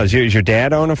it. Wow, does your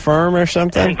dad own a firm or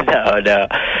something? No.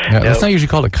 That's not usually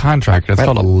called a contractor. That's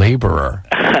called a laborer.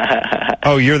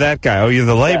 Oh, you're that guy. Oh, you're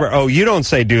the laborer. Oh, you don't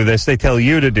say do this. They tell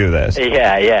you to do this.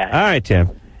 Yeah. All right,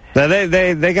 Tim. Now,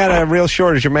 they got a real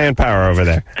shortage of manpower over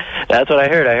there. That's what I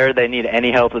heard. I heard they need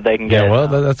any help that they can get. Yeah, well,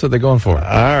 that's what they're going for. All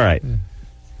right.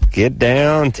 Get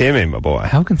down, Timmy, my boy.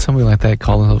 How can somebody like that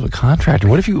call themselves a contractor?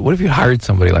 What if you hired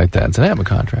somebody like that and said, I'm a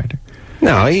contractor?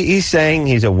 No, he's saying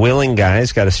he's a willing guy.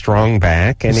 He's got a strong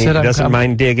back, and he doesn't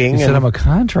mind digging. He said, I'm a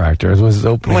contractor. It was his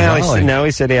opening line.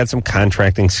 He said he had some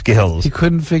contracting skills. He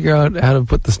couldn't figure out how to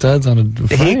put the studs on a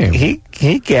frame.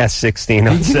 He guessed 16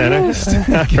 on center.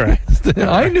 Right.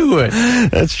 I knew it.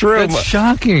 That's true. That's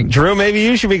shocking. Drew, maybe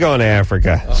you should be going to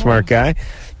Africa. Smart guy.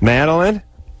 Madeline?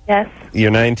 Yes.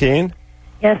 You're 19?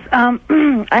 Yes.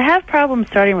 I have problems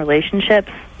starting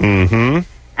relationships. Mm-hmm.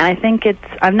 And I think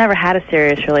I've never had a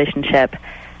serious relationship.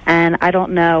 And I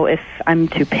don't know if I'm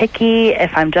too picky,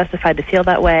 if I'm justified to feel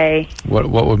that way. What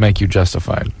would make you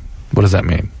justified? What does that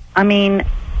mean? I mean,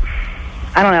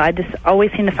 I don't know. I just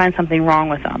always seem to find something wrong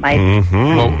with them.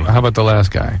 Well, how about the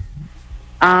last guy?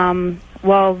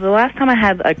 Well, the last time I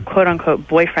had a quote-unquote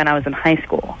boyfriend, I was in high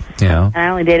school. Yeah. And I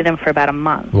only dated him for about a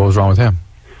month. What was wrong with him?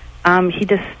 He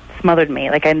just smothered me.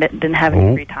 Like, I didn't have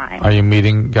any free time. Are you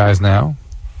meeting guys now?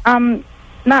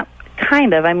 Not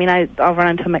kind of. I mean, I'll run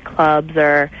into him at clubs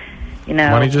or, Why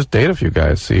don't you just date a few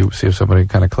guys, see if somebody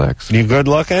kind of clicks? You good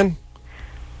looking?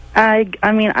 I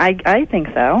mean, I think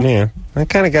so. Yeah, I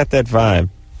kind of got that vibe.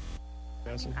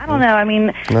 I don't know. I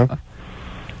mean, no.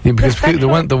 Yeah, because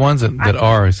the ones that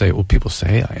are say, well, people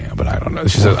say I am, but I don't know.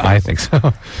 She says, I think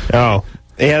so. Oh,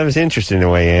 yeah, it was interesting the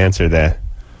way you answered that.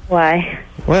 Why?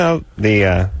 Well,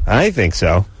 I think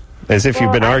so. As if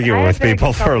you've been arguing with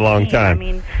people for a long time. I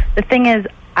mean, the thing is,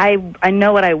 I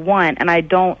know what I want, and I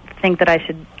don't think that I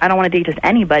don't want to date just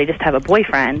anybody, just to have a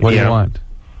boyfriend. What do you want?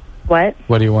 What?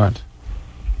 What do you want?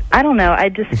 I don't know. I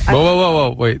just...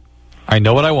 Whoa, wait. I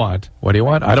know what I want. What do you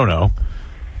want? I don't know.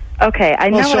 Okay, I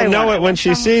know what I want. She'll know it when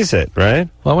she sees it, right?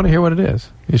 Well, I want to hear what it is.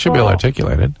 You should be able to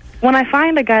articulate it. When I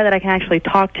find a guy that I can actually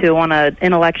talk to on an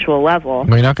intellectual level...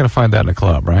 Well, you're not going to find that in a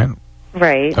club, right?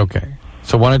 Right. Okay.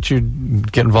 So why don't you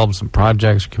get involved in some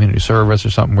projects or community service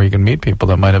or something where you can meet people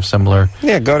that might have similar...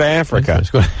 Yeah, go to Africa.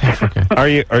 Interests. Go to Africa. Are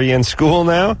you in school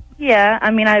now? Yeah,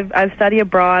 I mean, I've studied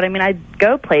abroad. I mean, I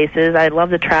go places. I love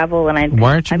to travel, and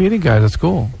Why aren't you meeting guys at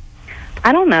school?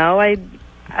 I don't know. I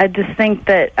just think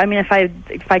that, I mean,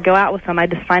 if I go out with them, I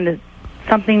just find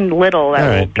something little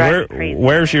that will drive me crazy.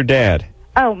 Where's your dad?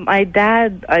 Oh, my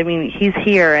dad, I mean, he's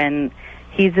here, and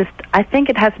he's just, I think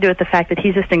it has to do with the fact that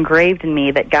he's just engraved in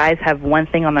me that guys have one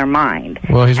thing on their mind.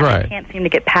 Well, he's right. I can't seem to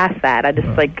get past that. I just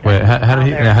like... Wait,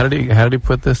 how did he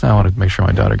put this? Now I want to make sure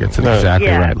my daughter gets it exactly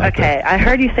right. Like okay. I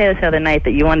heard you say this the other night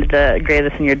that you wanted to engrave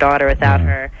this in your daughter without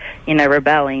her,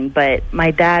 rebelling. But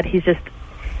my dad, he's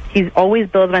always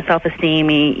builds my self-esteem.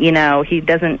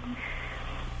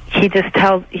 He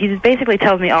just basically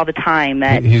tells me all the time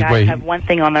that guys have one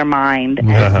thing on their mind.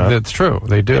 That's true.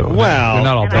 They do. Well, they're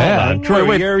not all bad.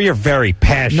 Drew, you're very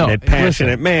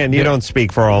passionate man. You don't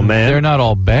speak for all men. They're not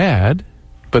all bad,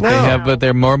 but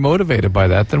they're more motivated by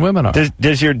that than women are.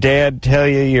 Does your dad tell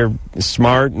you you're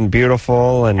smart and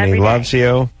beautiful and he loves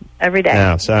you? Every day.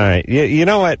 No, sorry. You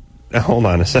know what? Hold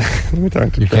on a second. Let me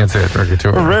talk to you. Can't say it directly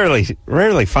to her. We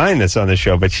rarely find this on the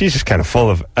show, but she's just kind of full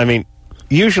of... I mean...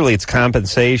 Usually it's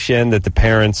compensation that the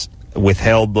parents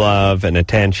withheld love and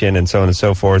attention and so on and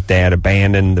so forth. Dad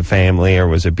abandoned the family or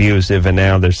was abusive, and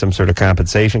now there's some sort of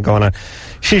compensation going on.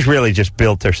 She's really just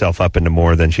built herself up into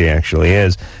more than she actually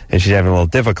is, and she's having a little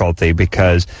difficulty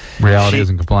because... Reality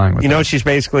isn't complying with You know what she's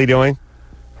basically doing?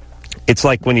 It's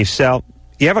like when you sell...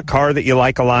 You have a car that you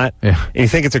like a lot, and you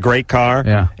think it's a great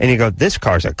car, and you go, this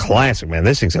car's a classic, man.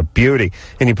 This thing's a beauty.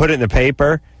 And you put it in the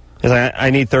paper... I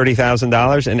need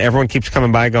 $30,000, and everyone keeps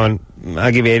coming by going,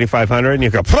 I'll give you $8,500, and you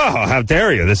go, oh, how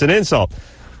dare you, this is an insult.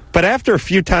 But after a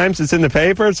few times it's in the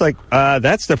paper, it's like,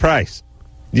 that's the price.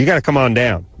 You got to come on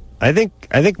down. I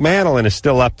think Madeline is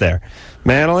still up there.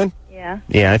 Madeline? Yeah.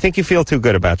 Yeah, I think you feel too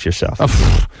good about yourself.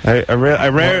 I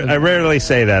rarely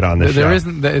say that on the show. There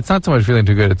isn't. It's not so much feeling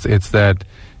too good. It's that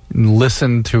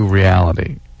listen to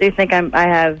reality. Do you think I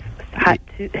have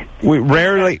we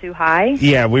rarely too high?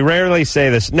 Yeah, we rarely say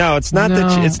this. No, it's not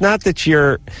that. It's not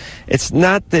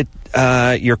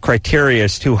that your criteria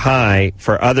is too high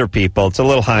for other people. It's a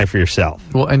little high for yourself.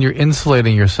 Well, and you're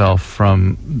insulating yourself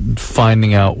from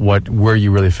finding out where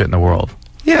you really fit in the world.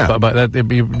 Yeah, but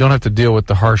that, you don't have to deal with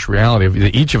the harsh reality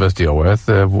that each of us deal with.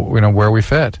 Where we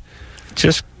fit.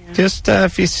 Just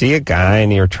if you see a guy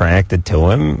and you're attracted to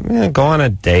him, go on a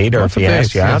date, or if he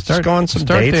asks you out, just go on some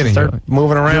dates and start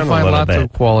moving around a little bit. You'll find lots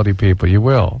of quality people. You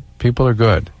will. People are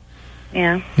good.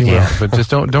 Yeah. You will. But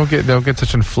just don't get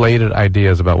such inflated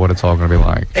ideas about what it's all going to be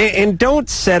like. And don't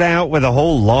set out with a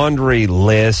whole laundry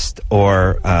list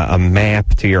or a map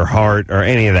to your heart or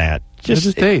any of that.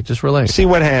 Just date. Just relate. See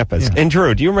what happens. Yeah. And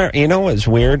Drew, do you remember? You know what's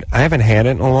weird? I haven't had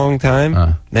it in a long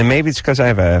time. And maybe it's because I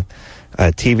have a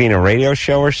TV and a radio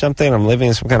show or something. I'm living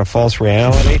in some kind of false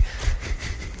reality.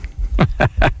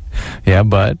 Yeah,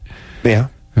 but. Yeah.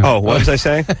 Oh, what was I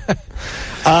saying?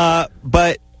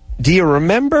 But do you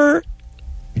remember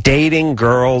dating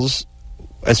girls,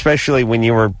 especially when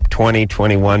you were 20,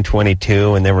 21,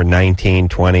 22, and they were 19,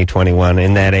 20, 21,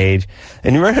 in that age?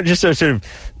 And you remember just sort of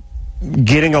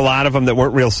getting a lot of them that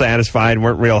weren't real satisfied,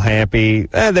 weren't real happy.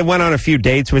 They went on a few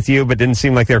dates with you, but didn't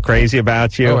seem like they're crazy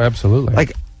about you. Oh, absolutely.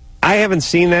 Like, I haven't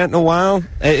seen that in a while.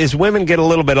 As women get a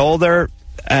little bit older,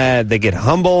 they get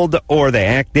humbled, or they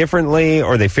act differently,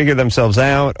 or they figure themselves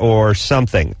out, or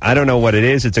something. I don't know what it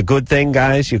is. It's a good thing,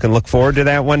 guys. You can look forward to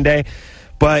that one day.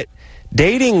 But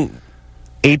dating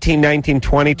 18, 19,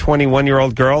 20,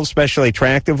 21-year-old girls, especially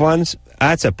attractive ones,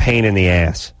 that's a pain in the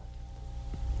ass.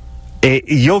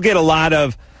 You'll get a lot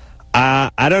of,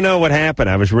 I don't know what happened.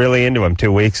 I was really into him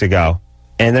 2 weeks ago.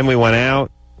 And then we went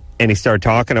out, and he started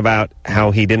talking about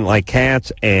how he didn't like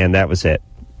cats, and that was it.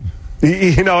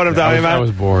 You know what I'm talking about? I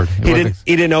was bored. He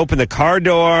didn't open the car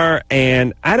door,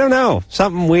 and I don't know,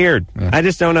 something weird. Yeah. I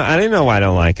just don't know. I didn't know why I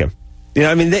don't like him. You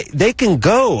know, I mean, they can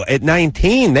go at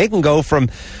 19. They can go from,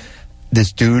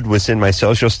 this dude was in my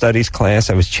social studies class.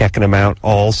 I was checking him out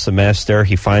all semester.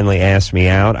 He finally asked me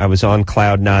out. I was on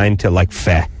cloud 9 to like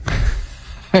feh.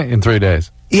 In 3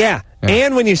 days. Yeah.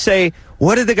 And when you say,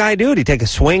 what did the guy do? Did he take a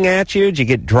swing at you? Did you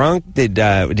get drunk? Did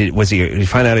you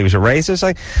find out he was a racist?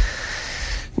 Like,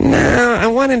 no, I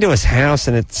went into his house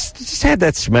and it just had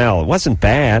that smell. It wasn't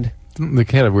bad. The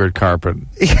kid had a weird carpet.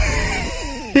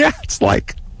 Yeah, it's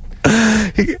like,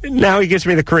 now he gives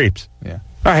me the creeps. Yeah.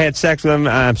 I had sex with him.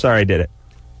 I'm sorry I did it.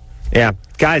 Yeah.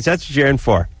 Guys, that's what you're in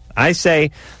for. I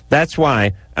say that's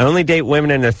why I only date women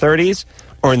in their 30s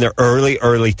or in their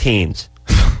early teens.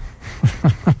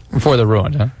 Before they're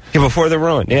ruined, huh? Yeah, before they're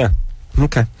ruined, yeah.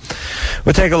 Okay.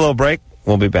 We'll take a little break.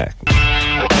 We'll be back.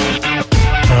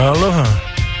 Aloha.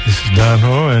 This is Don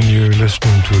Ho, and you're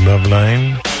listening to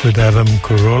Loveline with Adam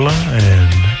Carolla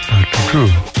and Dr. Drew.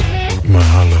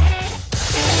 Mahalo.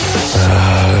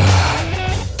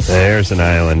 There's an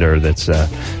islander that's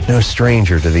no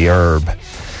stranger to the herb.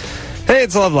 Hey,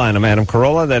 it's Loveline. I'm Adam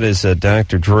Carolla. That is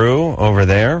Dr. Drew over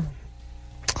there.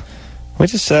 We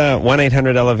just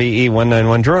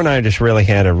 1-800-LOVE-191. Drew and I just really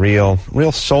had a real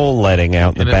soul letting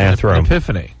out in the bathroom. An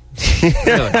epiphany.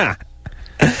 Yeah.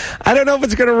 I don't know if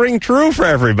it's going to ring true for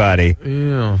everybody.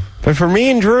 Yeah. But for me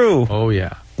and Drew. Oh,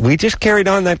 yeah. We just carried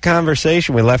on that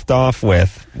conversation we left off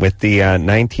with the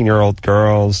 19-year-old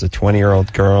girls, the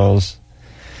 20-year-old girls,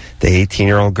 the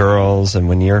 18-year-old girls, and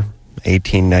when you're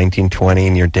 18, 19, 20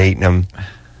 and you're dating them,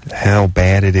 how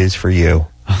bad it is for you.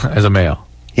 As a male.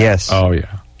 Yes. Oh,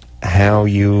 yeah. How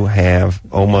you have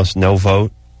almost no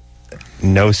vote,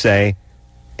 no say,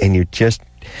 and you're just...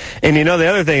 And you know, the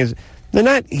other thing is, they're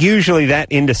not usually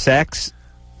that into sex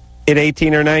at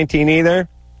 18 or 19 either.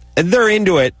 They're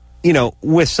into it, you know,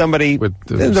 with somebody... With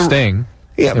Sting.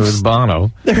 Yeah. With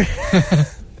Bono.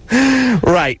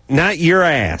 Right. Not your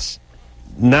ass.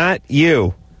 Not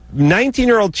you.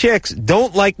 19-year-old chicks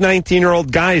don't like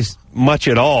 19-year-old guys much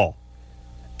at all.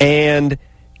 And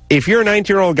if you're a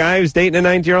 19-year-old guy who's dating a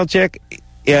 19-year-old chick,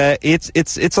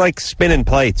 it's like spinning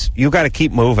plates. You got to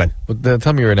keep moving. Well,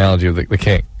 tell me your analogy of the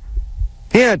king.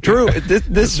 Yeah, Drew.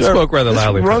 This spoke rather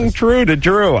loudly. Rung true to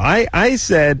Drew. I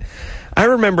said, I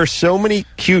remember so many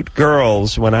cute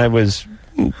girls when I was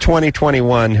 20,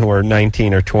 21 who were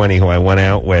 19 or 20 who I went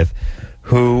out with,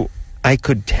 who I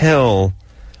could tell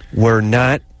were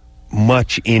not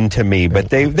much into me, but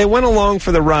they went along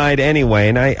for the ride anyway,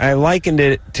 and I likened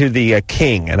it to the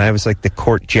king, and I was like the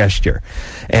court gesture,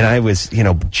 and I was,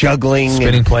 juggling,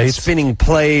 spinning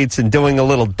plates, and doing a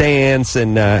little dance,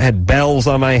 and had bells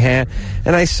on my hat,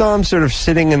 and I saw them sort of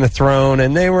sitting in the throne,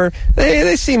 and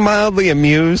they seemed mildly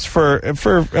amused for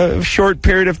a short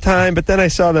period of time, but then I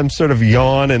saw them sort of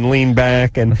yawn and lean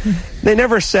back, and they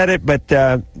never said it, but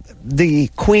the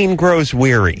queen grows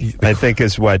weary, I think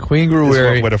is what Queen grew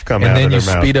weary, what would have come and out then of you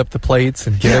their mouth. speed up the plates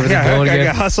and get everything going I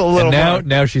again. hustle a little and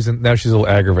now she's a little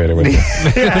aggravated with it.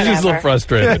 She's a little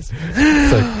frustrated.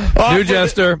 It's like, new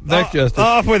jester, next jester.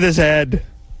 Off with his head.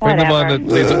 Bring them on that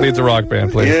leads a rock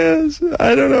band, please. Yes,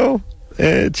 I don't know.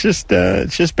 It's just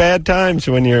bad times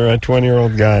when you're a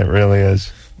 20-year-old guy. It really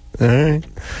is. All right.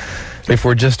 If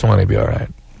we're just 20, be all right.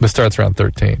 It starts around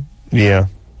 13. Yeah.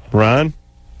 Ron?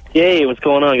 Hey, what's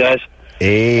going on, guys?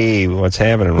 Hey, what's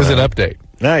happening, Ron? This is an update.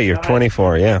 No, you're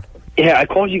 24, yeah. Yeah, I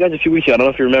called you guys a few weeks ago. I don't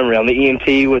know if you remember. On the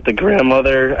EMT with the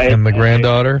grandmother. And the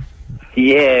granddaughter?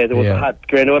 Yeah, the hot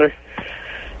granddaughter.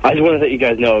 I just want to let you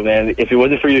guys know, man, if it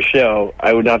wasn't for your show,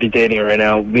 I would not be dating her right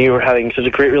now. We were having such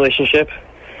a great relationship.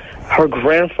 Her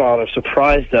grandfather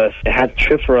surprised us and had a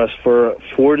trip for us for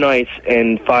 4 nights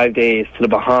and 5 days to the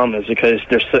Bahamas because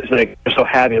they're so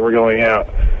happy we're going out.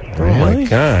 Oh, my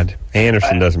God.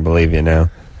 Anderson doesn't believe you now.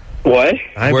 What?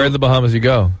 Where in the Bahamas you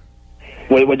go?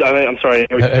 I'm sorry.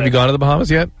 Have you gone to the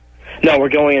Bahamas yet? No, we're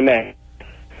going in May.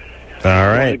 All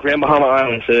right. The Grand Bahama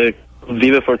Islands,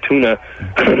 Viva Fortuna.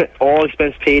 All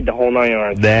expense paid, the whole 9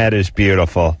 yards. That is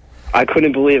beautiful. I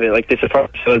couldn't believe it. Like, they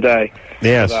surprised us the other day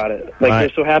about it. Like,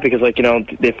 they're so happy because, I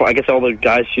guess all the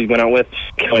guys she went out with,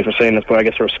 kill me for saying this, but I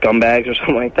guess they were scumbags or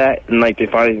something like that. And, they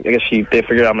they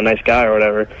figured I'm a nice guy or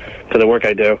whatever for the work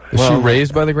I do. Is she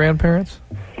raised by the grandparents?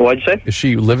 What'd you say? Is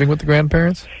she living with the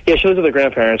grandparents? Yeah, she lives with her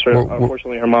grandparents.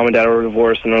 Unfortunately, her mom and dad were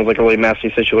divorced, and it was, a really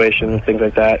messy situation and things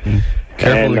like that.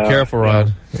 Careful,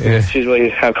 Rod. Yeah. She doesn't really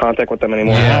have contact with them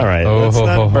anymore. Yeah, all right. Let's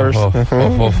not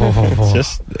burst.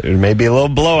 Just, it may be a little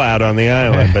blowout on the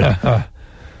island, but...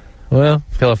 Well,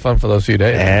 he'll have fun for those few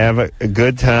days. Have a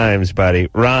good times, buddy.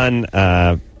 Ron,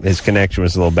 his connection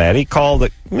was a little bad. He called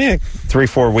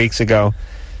 3-4 weeks ago,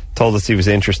 told us he was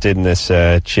interested in this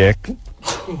chick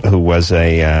who was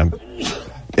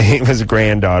he was a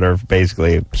granddaughter of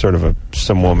basically sort of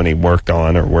some woman he worked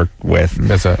on or worked with.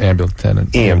 That's an ambulance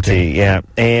attendant. EMT, yeah.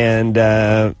 And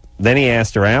then he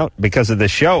asked her out because of the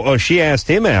show. Oh, she asked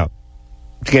him out.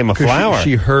 She gave him a flower.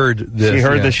 She heard this. She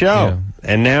heard the show. Yeah.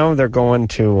 And now they're going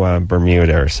to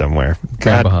Bermuda or somewhere.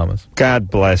 Bahamas. God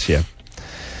bless you.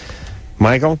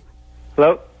 Michael?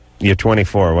 Hello? You're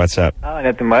 24. What's up? Oh,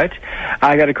 nothing much.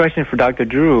 I got a question for Dr.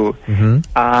 Drew. Mm-hmm.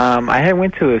 I had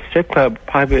went to a strip club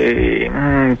probably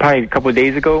a couple of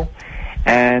days ago,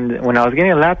 and when I was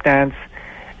getting a lap dance,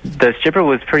 the stripper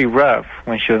was pretty rough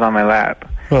when she was on my lap.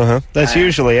 Uh-huh. That's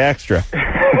usually extra.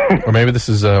 Or maybe this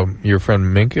is your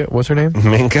friend Minka. What's her name?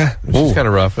 Minka? She's kind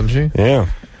of rough, isn't she? Yeah.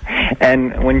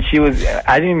 And when she was,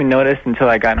 I didn't even notice until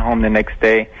I got home the next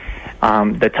day.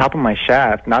 The top of my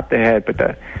shaft, not the head, but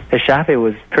the shaft, it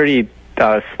was pretty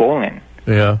swollen.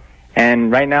 Yeah.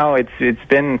 And right now, it's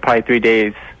been probably 3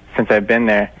 days since I've been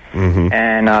there. Mm-hmm.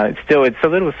 And it's a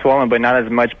little swollen, but not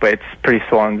as much, but it's pretty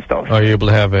swollen still. Are you able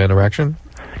to have an erection?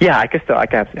 Yeah, I can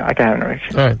have an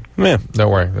erection. All right. Yeah.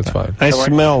 Don't worry. That's fine. I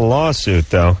smell a lawsuit,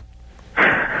 though.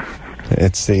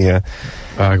 It's the...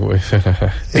 I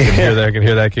can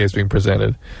hear that case being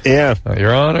presented. Yeah.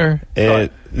 Your Honor.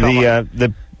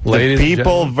 The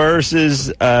people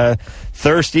versus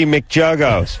Thirsty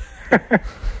McJuggos.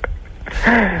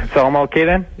 So I'm okay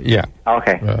then? Yeah.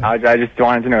 Okay. I just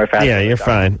wanted to know if I... Yeah, you're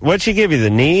fine. What'd she give you, the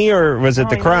knee or was it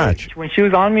the crotch? When she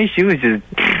was on me, she was just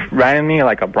riding me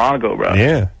like a bronco, bro.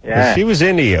 Yeah. Well, she was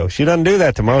into you. She doesn't do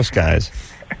that to most guys.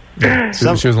 She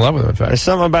was in love with him, in fact. There's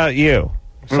something about you.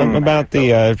 Something about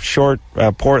the short,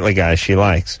 portly guy she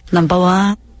likes. Number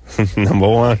one. Number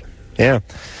one. Yeah.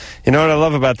 You know what I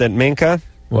love about that Minka?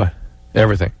 What?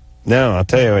 Everything. No, I'll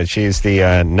tell you what. She's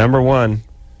the number one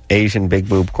Asian big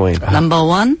boob queen. Number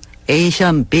one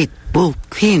Asian big boob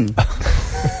queen.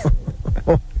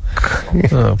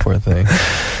 Oh, poor thing.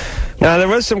 Now, there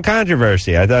was some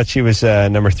controversy. I thought she was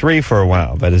number 3 for a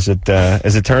while, but as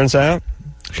it turns out,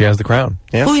 she has the crown.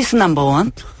 Yeah. Who is number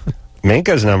one?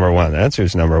 Minka's number 1. That's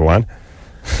who's number 1.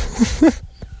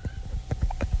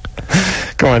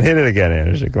 Come on, hit it again,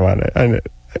 Anderson. Come on.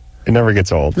 It never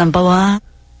gets old. Number one.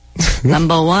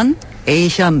 Number one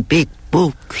Asian big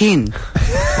boob queen.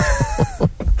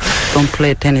 Don't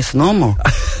play tennis no more.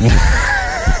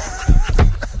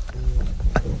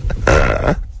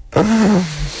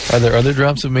 Are there other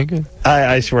drops of Minka?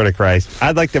 I swear to Christ,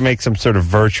 I'd like to make some sort of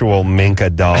virtual Minka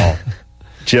doll.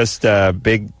 Just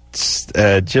big,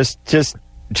 just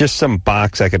some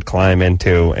box I could climb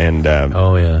into, and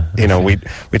we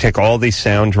take all these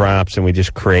sound drops and we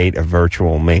just create a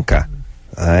virtual Minka.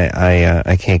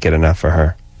 I can't get enough of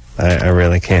her. I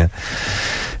really can't.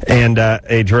 And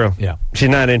hey, Drew. Yeah. She's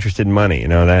not interested in money. You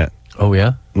know that? Oh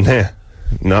yeah. Yeah.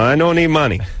 No, I don't need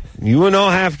money. You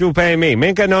don't have to pay me.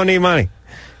 Minka don't need money.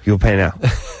 You'll pay now.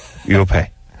 You'll pay.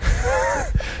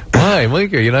 Why,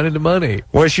 Minka? You're not into money.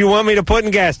 What you want me to put in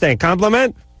gas tank?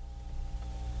 Compliment?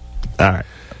 All right.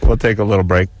 We'll take a little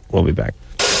break. We'll be back.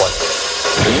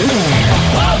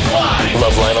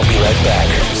 Loveline will be right back,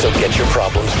 so get your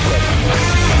problems ready.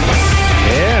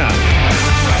 Yeah.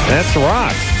 That's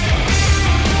rock.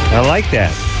 I like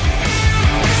that.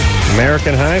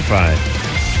 American Hi-Fi.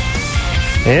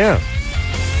 Yeah.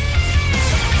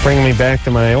 Bringing me back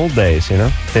to my old days, you know?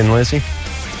 Thin Lizzy.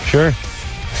 Sure.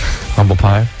 Humble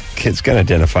Pie. Kids can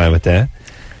identify with that.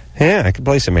 Yeah, I could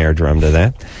play some air drum to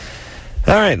that.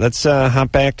 All right, let's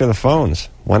hop back to the phones.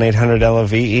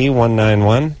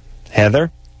 1-800-LOVE-191.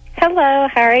 Heather? Hello,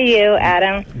 how are you,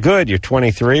 Adam? Good, you're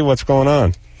 23. What's going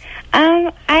on?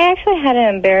 I actually had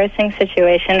an embarrassing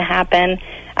situation happen.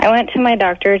 I went to my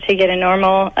doctor to get a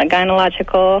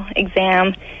gynecological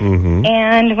exam,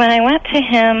 and when I went to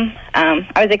him, I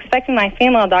was expecting my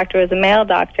female doctor was a male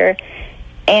doctor,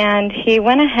 and he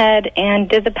went ahead and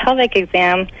did the pelvic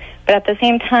exam, but at the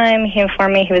same time, he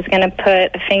informed me he was going to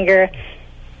put a finger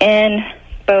in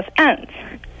both ends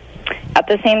at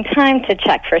the same time to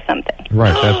check for something.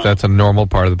 Right, that's a normal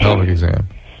part of the pelvic exam.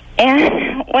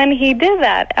 And when he did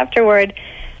that, afterward,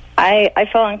 I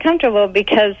felt uncomfortable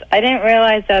because I didn't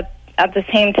realize that at the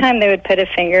same time they would put a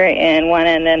finger in one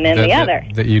end and in the other.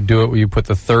 That you do it where you put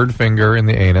the third finger in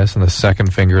the anus and the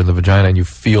second finger in the vagina, and you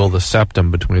feel the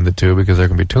septum between the two because there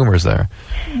can be tumors there.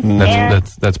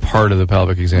 That's part of the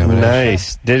pelvic examination.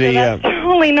 Nice. Did he? That's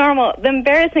totally normal. The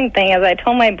embarrassing thing is I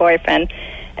told my boyfriend,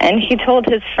 and he told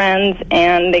his friends,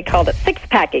 and they called it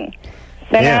six-packing.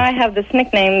 So now I have this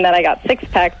nickname that I got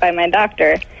six-packed by my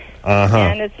doctor,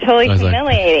 and it's totally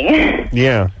humiliating.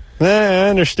 Yeah, I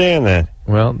understand that.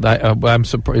 Well, I'm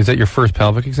surprised. Is that your first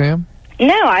pelvic exam?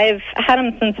 No, I've had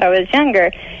them since I was younger.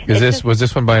 Was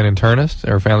this one by an internist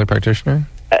or a family practitioner?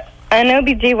 An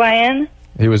OBGYN?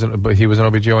 He was an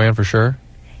OBGYN for sure?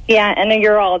 Yeah, and a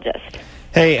urologist.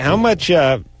 Hey, how much,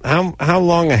 how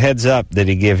long a heads up did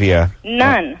he give you?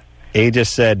 None. He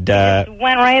just said, Went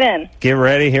right in. Get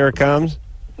ready, here it comes?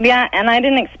 Yeah, and I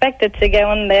didn't expect it to go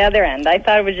on the other end. I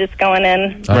thought it was just going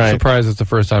in. I'm surprised it's the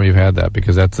first time you've had that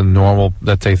because that's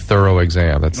a thorough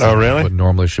exam. That's really? What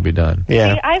normally should be done.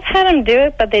 Yeah. See, I've had them do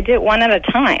it, but they do it one at a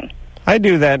time. I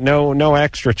do that, no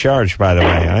extra charge, by the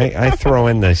way. I throw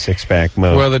in the six-pack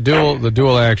mode. Well, the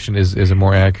dual action is a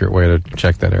more accurate way to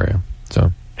check that area.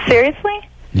 So seriously?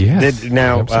 Yes.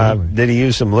 Did he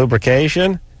use some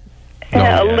lubrication?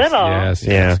 A little. Yes,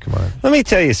 come on. Let me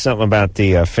tell you something about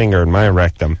the finger in my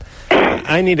rectum.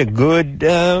 I need a good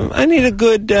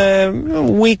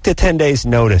week to 10 days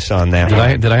notice on that.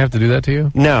 Did I have to do that to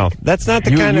you? No, that's not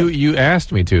the kind of. You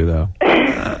asked me to though.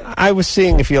 I was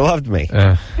seeing if you loved me.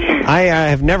 I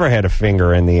have never had a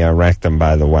finger in the rectum,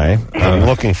 by the way. I'm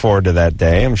looking forward to that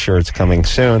day. I'm sure it's coming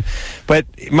soon. But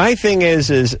my thing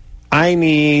is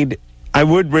I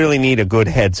would really need a good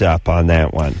heads up on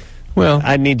that one. Well,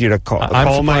 I need you to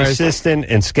call my assistant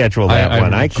and schedule that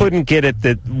one. I couldn't get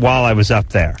it while I was up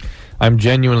there. I'm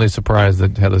genuinely surprised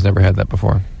that Heather's never had that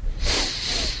before.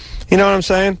 You know what I'm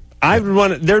saying?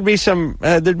 There'd be some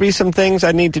things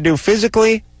I need to do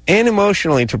physically and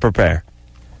emotionally to prepare.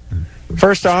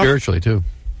 First off, spiritually too.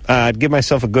 I'd give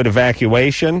myself a good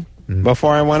evacuation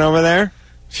before I went over there.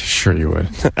 Sure, you would.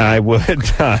 I would.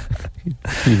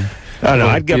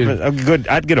 I'd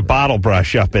get a bottle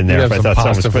brush up in there if I thought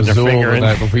someone was putting their finger in.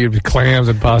 Before you'd be clams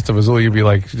and pasta fazzul, you'd be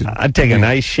like. I'd take a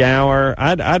nice shower.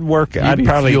 I'd work. I'd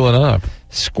probably fueling up.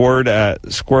 Squirt a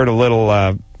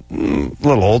little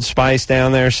Old Spice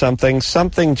down there. Something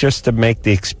just to make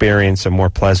the experience a more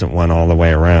pleasant one all the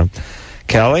way around.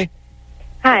 Kelly,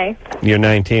 hi. You're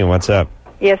 19. What's up?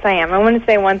 Yes, I am. I want to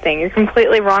say one thing. You're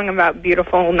completely wrong about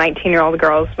beautiful 19-year-old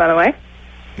girls, by the way.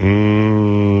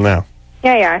 No.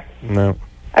 Yeah, you are. No.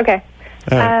 Okay.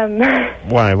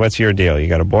 Why? What's your deal? You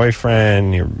got a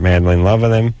boyfriend? You're madly in love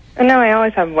with him? No, I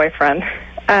always have a boyfriend.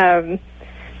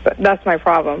 But that's my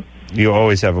problem. You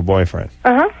always have a boyfriend?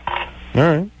 Uh-huh. All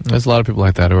right. There's a lot of people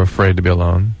like that who are afraid to be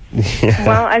alone. Yeah.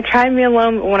 Well, I try to be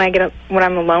alone. When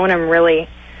I'm alone, I'm really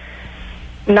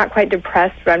not quite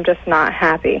depressed, but I'm just not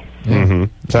happy. Mm-hmm.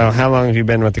 So how long have you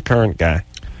been with the current guy?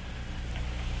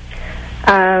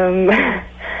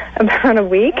 About a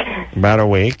week. About a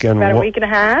week. And About a week and a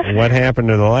half. What happened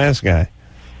to the last guy?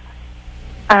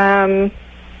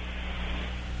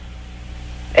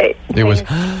 It was.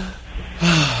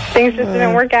 Things just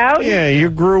didn't work out. Yeah, you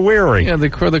grew weary. Yeah,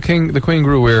 the queen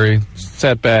grew weary,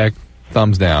 sat back,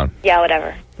 thumbs down. Yeah,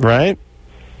 whatever. Right?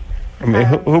 I mean,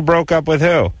 who broke up with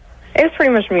who? It was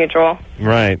pretty much mutual.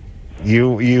 Right.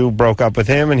 You broke up with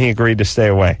him, and he agreed to stay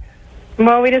away.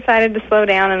 Well, we decided to slow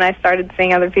down, and I started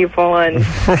seeing other people, and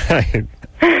Right.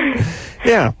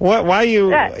 Yeah. Why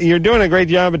you're doing a great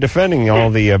job of defending all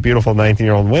the beautiful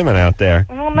 19-year-old women out there.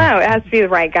 well, no, it has to be the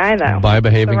right guy, though. By If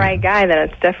it's behaving. the right guy, then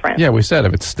it's different. Yeah, we said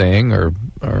if it's staying or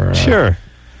Sure.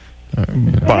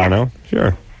 Bono.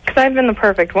 Sure. Because I've been the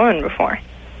perfect woman before,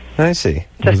 I see.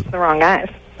 just the wrong guys.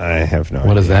 I have no idea.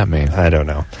 What does that mean? I don't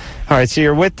know. All right, so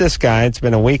you're with this guy. It's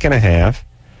been a week and a half.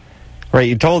 Right,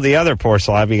 you told the other poor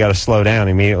slob you got to slow down,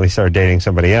 immediately start dating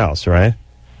somebody else, right?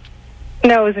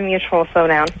 No, it was a mutual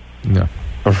slowdown. No.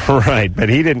 Right, but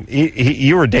he didn't.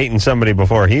 You were dating somebody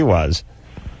before he was.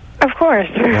 Of course.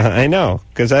 I know,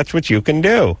 because that's what you can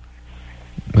do.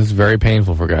 It's very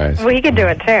painful for guys. Well, he could do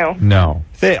it, too. No.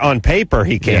 On paper,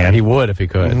 he can. Yeah, he would if he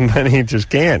could. But he just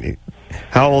can't.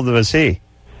 How old was he?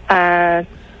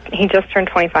 He just turned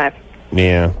 25.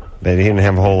 Yeah, but he didn't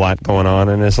have a whole lot going on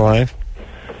in his life?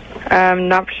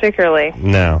 Not particularly.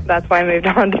 No. That's why I moved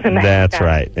on to the next That's guy.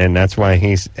 right, and that's why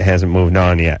he hasn't moved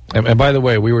on yet. And by the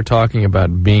way, we were talking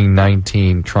about being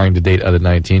 19, trying to date other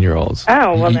 19-year-olds.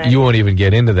 Oh, well then. You won't even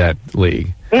get into that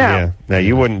league. No. Yeah. Now,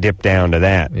 you wouldn't dip down to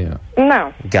that. Yeah.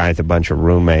 No. Guy with a bunch of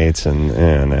roommates and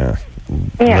Yeah.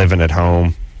 living at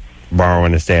home,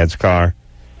 borrowing his dad's car.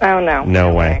 Oh, no.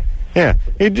 No way. Yeah,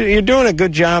 you're doing a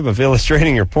good job of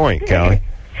illustrating your point, Kelly.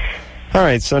 All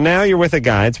right, so now you're with a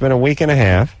guy. It's been a week and a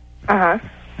half. Uh-huh.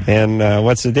 And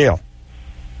what's the deal?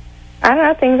 I don't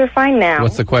know. Things are fine now.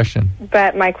 What's the question?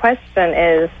 But my question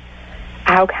is,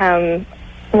 how come...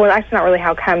 Well, actually, not really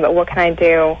how come, but what can I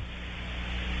do?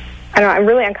 I don't know. I'm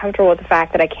really uncomfortable with the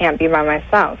fact that I can't be by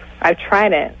myself. I've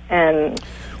tried it, and...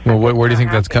 Well, where do you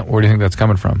think where do you think that's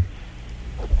coming from?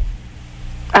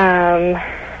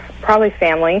 Probably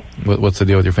family. What's the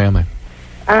deal with your family?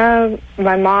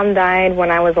 My mom died when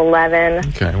I was 11.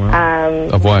 Okay,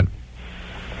 well, of what?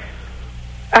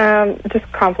 Just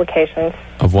complications.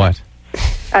 Of what?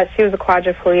 She was a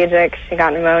quadriplegic. She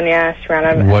got pneumonia. She ran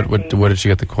out of What did she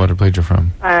get the quadriplegia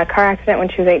from? car accident when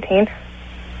she was 18.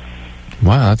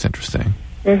 Wow, that's interesting.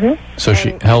 Mm-hmm. So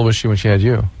how old was she when she had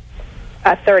you?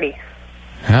 30.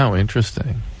 How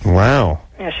interesting. Wow.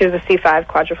 Yeah, she was a C5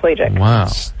 quadriplegic. Wow.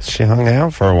 She hung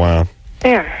out for a while.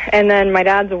 Yeah, and then my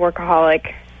dad's a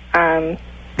workaholic. I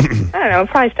don't know, it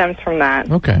probably stems from that.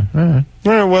 Okay, all right.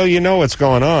 Well, you know what's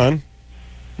going on.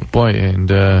 Boy, and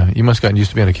you must have gotten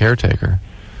used to being a caretaker.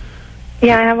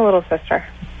 Yeah, I have a little sister.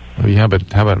 Oh, yeah,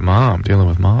 but how about mom, dealing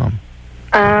with mom?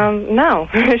 No.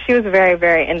 She was a very,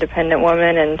 very independent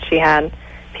woman, and she had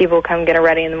people come get her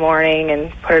ready in the morning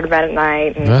and put her to bed at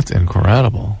night. And That's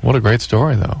incredible. What a great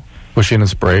story, though. Was she an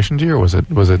inspiration to you, or was it?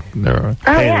 Oh,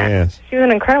 yeah. She was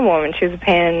an incredible woman. She was a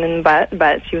pain in the butt,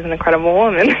 but she was an incredible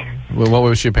woman. Well, what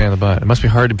was she a pain in the butt? It must be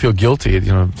hard to feel guilty,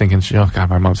 thinking, oh, God,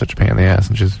 my mom's such a pain in the ass,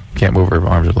 and she just can't move her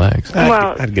arms or legs.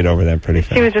 I'd get over that pretty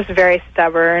fast. She was just very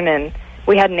stubborn, and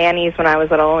we had nannies when I was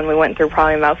little, and we went through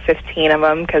probably about 15 of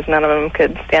them because none of them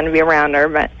could stand to be around her.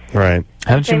 But right.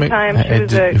 How did you make?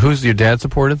 Who's your dad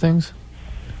supported things?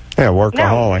 Yeah,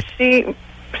 workaholic. No,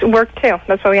 she worked too.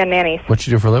 That's why we had nannies. What'd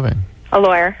you do for a living? A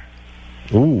lawyer.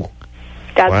 Ooh.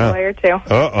 Dad's Wow. a lawyer too.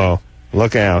 Uh-oh.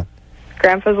 Look out.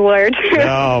 Grandpa's a lawyer too.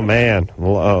 Oh, man. A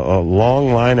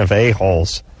long line of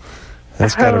a-holes.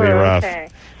 That's got to be rough. Okay.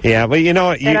 Yeah, but you know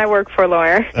what? And I work for a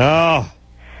lawyer. Oh.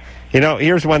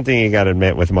 Here's one thing you got to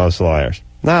admit with most lawyers.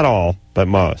 Not all, but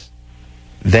most.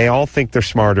 They all think they're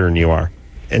smarter than you are.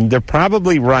 And they're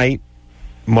probably right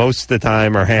most of the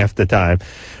time or half the time.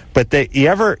 But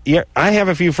I have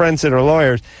a few friends that are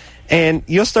lawyers, and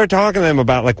you'll start talking to them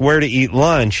about, like, where to eat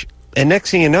lunch, and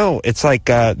next thing you know, it's like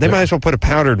they might as well put a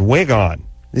powdered wig on.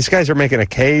 These guys are making a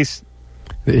case.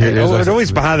 It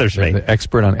always bothers me. The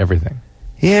expert on everything.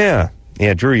 Yeah.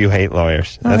 Yeah, Drew, you hate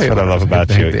lawyers. That's what I love about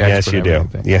you. Yes, you do.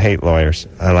 You hate lawyers.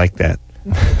 I like that.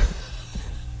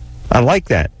 I like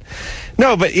that.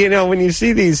 No, but, when you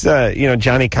see these,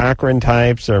 Johnny Cochran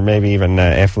types or maybe even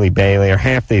F. Lee Bailey or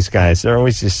half these guys, they're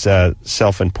always just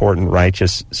self-important,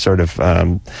 righteous sort of,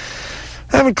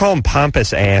 I would call them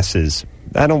pompous asses.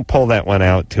 I don't pull that one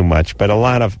out too much, but a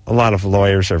lot of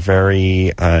lawyers are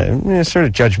very sort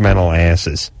of judgmental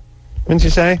asses. Wouldn't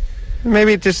you say?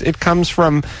 Maybe it comes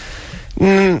from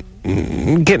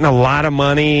getting a lot of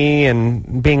money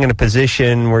and being in a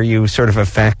position where you sort of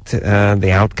affect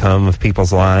the outcome of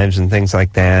people's lives and things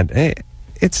like that.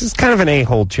 It's kind of an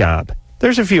a-hole job.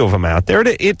 There's a few of them out there.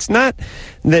 It's not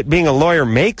that being a lawyer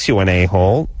makes you an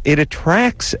a-hole. It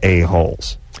attracts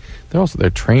a-holes. They're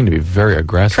trained to be very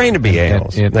aggressive. Trained to be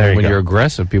a-holes. And when you're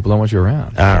aggressive, people don't want you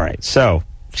around. All right. So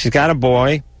she's got a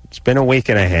boy. It's been a week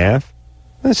and a half.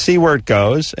 Let's see where it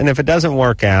goes. And if it doesn't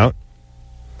work out,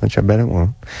 which I bet it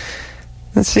won't,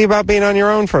 let's see about being on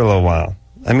your own for a little while.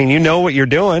 I mean, you know what you're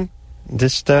doing.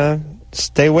 Just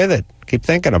stay with it. Keep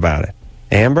thinking about it.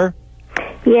 Amber?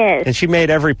 Yes. And she made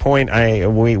every point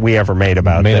we ever made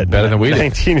about it better than we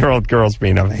did. 19-year-old girls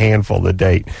being a handful to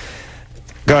date.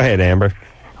 Go ahead, Amber.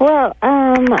 Well,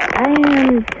 I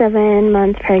am 7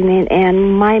 months pregnant,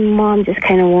 and my mom just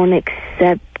kind of won't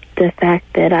accept the fact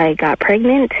that I got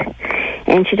pregnant,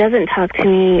 and she doesn't talk to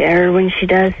me, or when she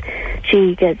does,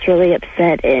 she gets really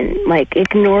upset and, like,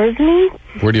 ignores me.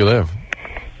 Where do you live?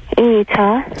 In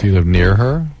Utah. Do you live near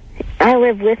her? I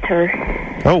live with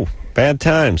her. Oh, bad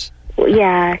times.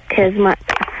 Yeah, because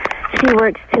she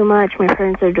works too much. My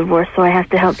parents are divorced, so I have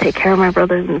to help take care of my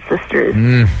brothers and sisters.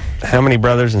 How many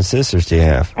brothers and sisters do you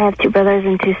have? I have 2 brothers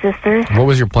and 2 sisters. What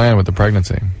was your plan with the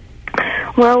pregnancy?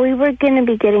 Well, we were going to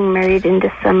be getting married in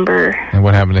December. And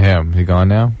what happened to him? Is he gone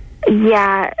now?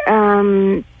 Yeah,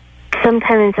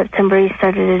 sometime in September he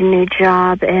started a new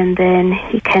job, and then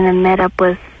he kind of met up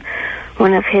with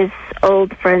one of his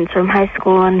old friends from high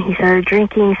school, and he started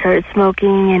drinking, started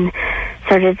smoking, and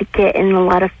started to get in a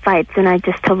lot of fights, and I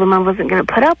just told him I wasn't going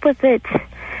to put up with it.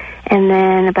 And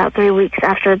then about 3 weeks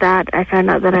after that, I found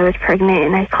out that I was pregnant,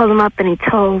 and I called him up, and he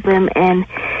told him, and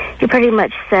he pretty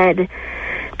much said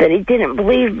that he didn't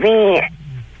believe me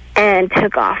and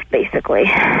took off, basically.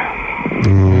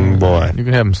 Boy. You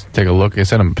can have him take a look. I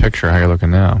sent him a picture. How you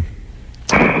looking now?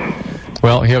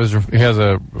 Well, he has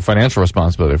a financial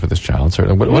responsibility for this child,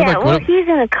 certainly. He's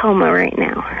in a coma right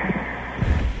now.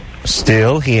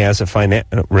 Still, he has a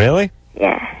really?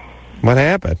 Yeah. What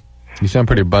happened? You sound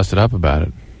pretty busted up about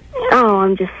it. Oh,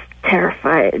 I'm just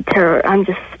terrified. I'm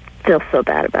just feel so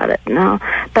bad about it now.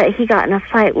 But he got in a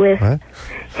fight with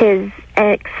his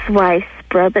ex-wife's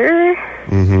brother.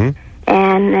 Mm-hmm.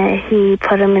 And he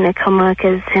put him in a coma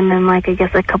because him and, like, I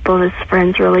guess a couple of his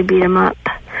friends really beat him up.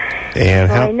 And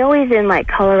so I know he's in, like,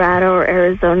 Colorado or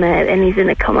Arizona, and he's in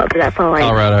a coma, but that's all I know.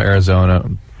 Colorado, Arizona,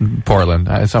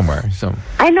 Portland, somewhere.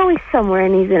 I know he's somewhere,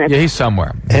 and he's in a Yeah, he's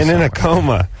somewhere. In a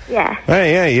coma. Yeah.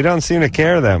 Hey, yeah, you don't seem to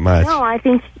care that much. No, I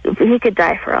think he could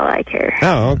die for all I care.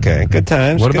 Oh, okay. Good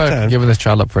times. What good about times. giving this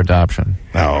child up for adoption?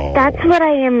 Oh. That's what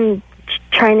I am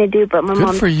trying to do, but my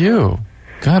mom... Good for you.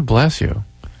 God bless you.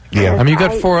 Yeah. I mean, you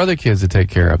got 4 other kids to take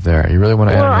care of there. You really want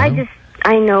to add them?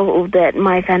 I know that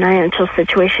my financial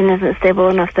situation isn't stable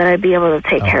enough that I'd be able to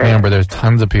take care of it. Amber, there's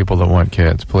tons of people that want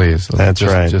kids. Please. That's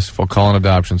right. Just call an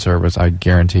adoption service. I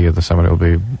guarantee you that somebody will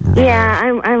be... Yeah,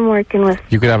 I'm working with...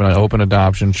 You could have an open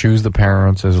adoption, choose the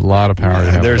parents. There's a lot of power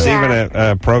to have. There's even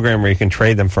a program where you can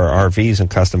trade them for RVs and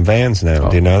custom vans now.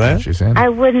 Do you know that? I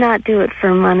would not do it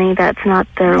for money. That's not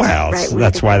the right way.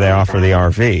 That's why they offer the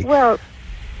RV. Well,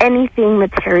 anything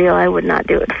material I would not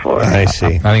do it for. I see.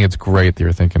 I think it's great that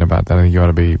you're thinking about that. I think you ought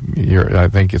to be... I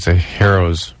think it's a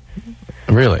hero's...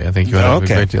 Really, I think you ought to have a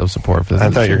great deal of support for this. I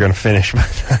thought you were going to finish,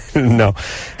 but no.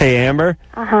 Hey, Amber.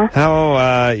 Uh-huh.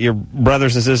 How your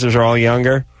brothers and sisters are all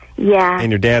younger? Yeah.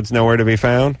 And your dad's nowhere to be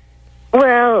found?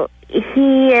 Well,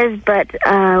 he is, but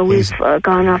we've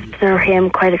gone after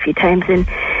him quite a few times, and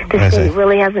the state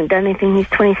really hasn't done anything. He's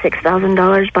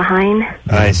 $26,000 behind.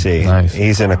 I see. Nice.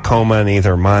 He's in a coma in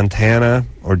either Montana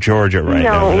or Georgia right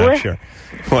now. I'm not sure.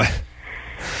 What?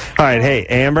 All right. Hey,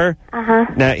 Amber. Uh-huh.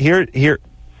 Now, here,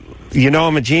 you know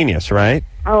I'm a genius, right?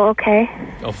 Oh, okay.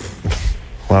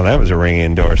 Well, that was a ringing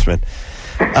endorsement.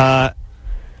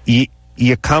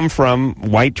 You come from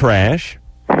white trash,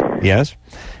 yes,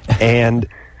 and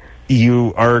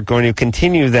you are going to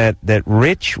continue that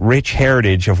rich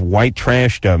heritage of white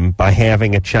trashdom by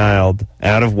having a child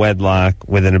out of wedlock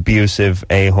with an abusive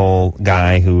a-hole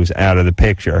guy who's out of the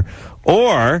picture.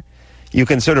 Or you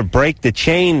can sort of break the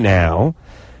chain now,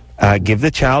 give the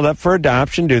child up for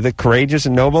adoption, do the courageous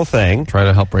and noble thing. Try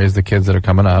to help raise the kids that are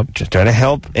coming up. Just try to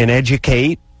help and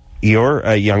educate your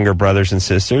younger brothers and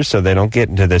sisters so they don't get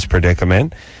into this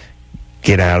predicament.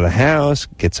 Get out of the house,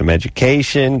 get some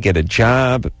education, get a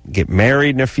job, get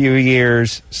married in a few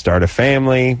years, start a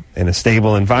family in a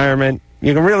stable environment,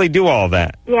 You can really do all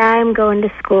that. Yeah, I'm going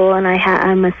to school, and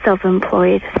I'm a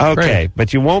self-employed. Okay,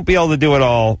 but you won't be able to do it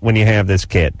all when you have this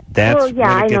kid. That's well,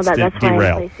 yeah, when it I know gets that. That's why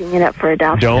derailed. I'm placing it up for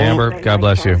adoption. Amber, God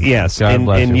bless you. Yes, God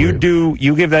bless and you.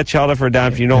 you give that child up for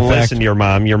adoption. You don't listen to your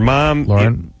mom. Your mom,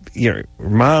 Lauren? Your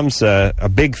mom's a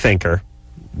big thinker.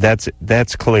 That's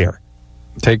clear.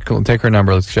 Take her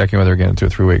number. Let's check in with her again in 2 or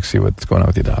 3 weeks. See what's going on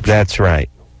with the adoption. That's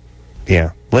right.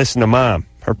 Yeah, listen to mom.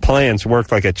 Her plans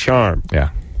work like a charm.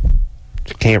 Yeah.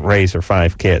 She can't raise her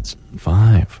 5 kids.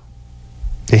 5.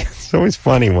 It's always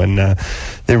funny when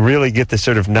they really get the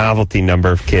sort of novelty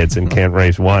number of kids and can't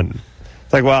raise one.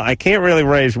 It's like, well, I can't really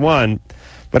raise one,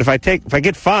 but if I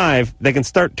get 5, they can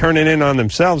start turning in on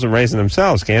themselves and raising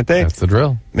themselves, can't they? That's the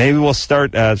drill. Maybe we'll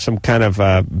start some kind of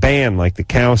band like the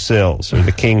Cowsills or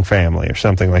the King family or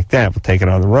something like that. We'll take it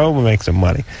on the road. We'll make some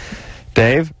money.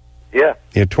 Dave? Yeah.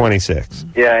 You're 26.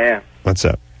 Yeah, I am. What's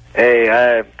up? Hey,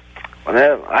 I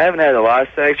haven't had a lot of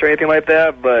sex or anything like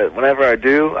that, but whenever I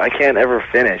do, I can't ever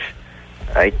finish.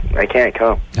 I can't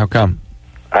come. How come?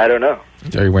 I don't know.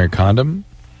 Are you wearing a condom?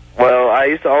 Well, I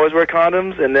used to always wear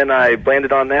condoms, and then I blamed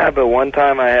it on that, but one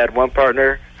time I had one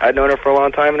partner. I'd known her for a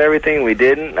long time and everything. We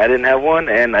didn't. I didn't have one,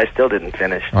 and I still didn't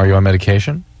finish. Are you on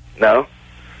medication? No.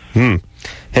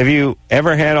 Have you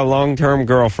ever had a long-term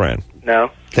girlfriend?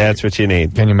 No. That's what you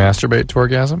need. Can you masturbate to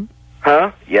orgasm?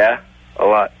 Huh? Yeah, a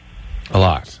lot. A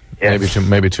lot. Yes.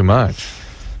 Maybe too much.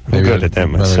 I'm good at that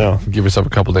myself. Give yourself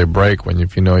a couple-day break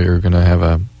if you know you're going to have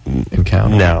a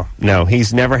encounter. No.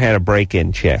 He's never had a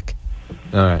break-in chick.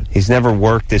 All right. He's never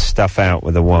worked this stuff out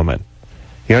with a woman.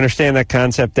 You understand that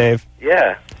concept, Dave?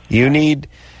 Yeah. You need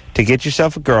to get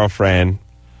yourself a girlfriend,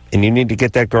 and you need to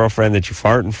get that girlfriend that you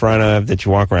fart in front of, that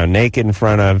you walk around naked in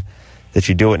front of, that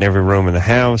you do it in every room in the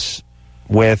house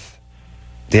with.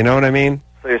 Do you know what I mean?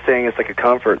 So you're saying it's like a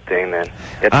comfort thing, then?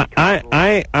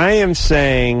 I am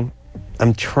saying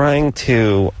I'm trying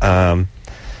to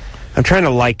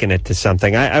liken it to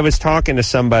something. I was talking to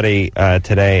somebody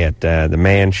today at the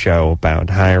Man Show about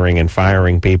hiring and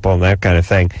firing people and that kind of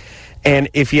thing. And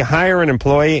if you hire an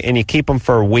employee and you keep them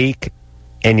for a week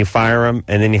and you fire them,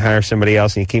 and then you hire somebody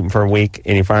else and you keep them for a week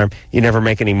and you fire them, you never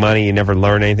make any money, you never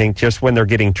learn anything. Just when they're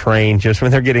getting trained, just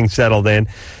when they're getting settled in,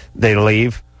 they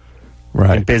leave.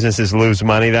 Right. And businesses lose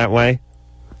money that way.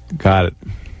 Got it.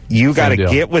 You got to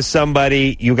get with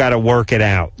somebody. You got to work it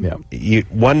out. Yeah.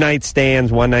 One night stands.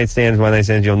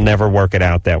 You'll never work it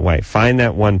out that way. Find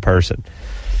that one person.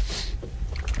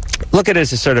 Look at it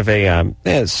as a sort of a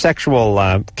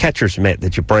sexual catcher's mitt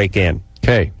that you break in.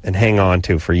 Okay. And hang on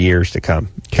to for years to come.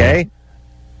 Okay?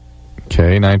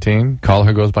 Okay, 19. Call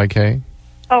who goes by K.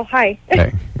 Oh, hi.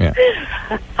 Hey, yeah.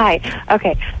 Hi.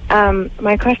 Okay.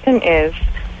 My question is,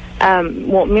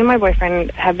 well, me and my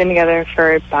boyfriend have been together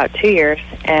for about 2 years,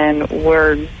 and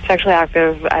we're sexually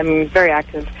active. I'm very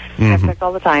active. I have sex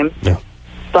all the time. Yeah.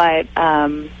 But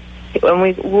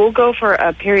when we'll go for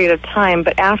a period of time,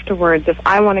 but afterwards, if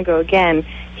I want to go again,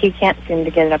 he can't seem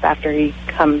to get it up after he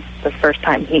comes the first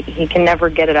time. He can never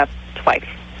get it up twice.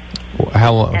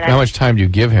 How much time do you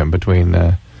give him between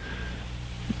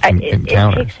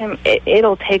encounters?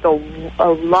 It'll take a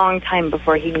long time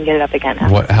before he can get it up again.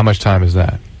 How much time is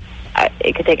that?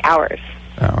 It could take hours.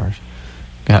 Hours.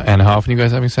 And how often are you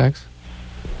guys having sex?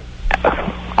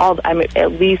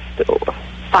 At least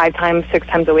 5 times, 6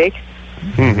 times a week.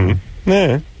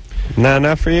 Yeah. Not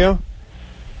enough for you?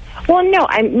 Well, no.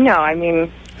 I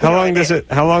mean. How long does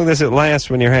it last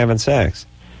when you're having sex?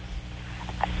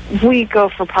 We go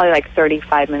for probably like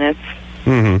 35 minutes.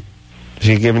 Is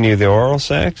he giving you the oral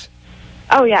sex?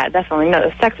 Oh yeah, definitely. No,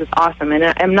 the sex is awesome, and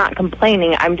I'm not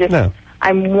complaining. I'm just. No.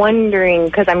 I'm wondering,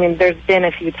 because, I mean, there's been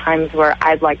a few times where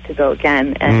I'd like to go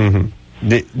again. And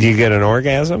Do you get an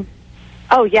orgasm?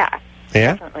 Oh, yeah.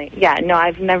 Yeah? Definitely. Yeah, no,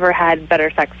 I've never had better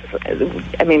sex.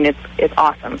 I mean, it's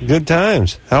awesome. Good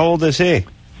times. How old is he?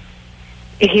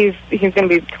 He's going to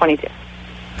be 22.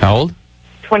 How old?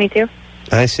 22.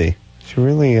 I see. She's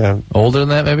really... older than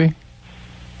that, maybe?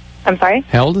 I'm sorry?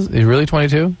 How old is he? Really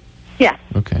 22? Yeah.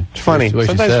 Okay. It's funny.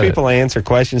 Sometimes people answer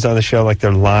questions on the show like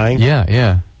they're lying.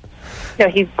 Yeah. No,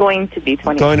 he's going to be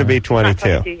 22. Going to be 22.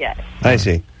 Not 22 yet. I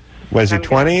see. Was he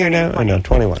 20 or no? Oh, no,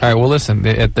 21. All right, well, listen,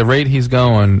 at the rate he's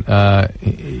going,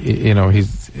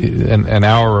 he's an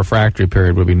hour refractory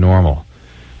period would be normal.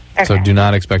 Okay. So do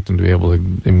not expect him to be able to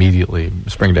immediately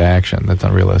spring to action. That's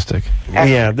unrealistic.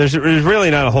 Okay. Yeah, there's really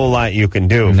not a whole lot you can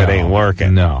do if it ain't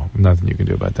working. No, nothing you can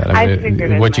do about that. I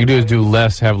mean, what you can do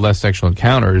is have less sexual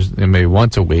encounters, maybe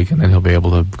once a week, and then he'll be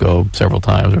able to go several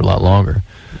times or a lot longer.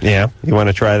 Yeah, you want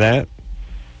to try that?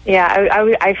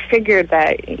 I figured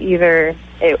that either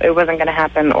it wasn't going to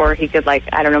happen, or he could, like,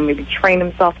 I don't know, maybe train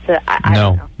himself to. I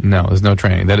don't know. No, there's no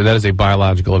training. That is a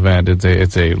biological event.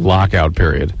 It's a lockout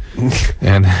period,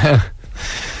 and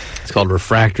it's called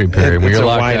refractory period. When It's you're a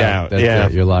locked whiteout. That's Yeah.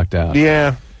 it, you're locked out.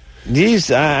 Yeah. These,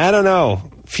 I don't know,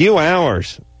 few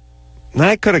hours.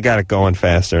 I could have got it going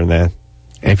faster than that.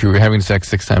 If you were having sex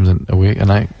 6 times a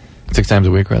night, 6 times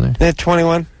a week, rather. At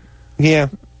 21, yeah.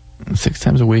 6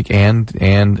 times a week,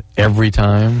 and every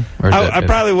time. Or I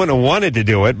probably wouldn't have wanted to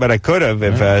do it, but I could have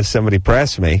if somebody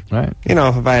pressed me. Right. You know,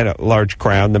 if I had a large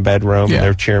crowd in the bedroom, Yeah.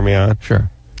 they're cheering me on. Sure.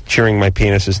 Cheering my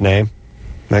penis's name,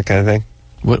 that kind of thing.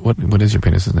 What is your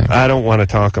penis's name? I don't want to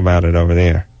talk about it over the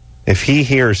air. If he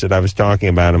hears that I was talking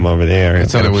about him over the air,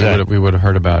 It's something we would have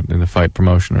heard about in a fight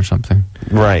promotion or something.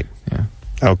 Right. Yeah.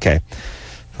 Okay.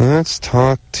 Let's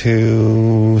talk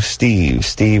to Steve.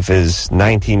 Steve is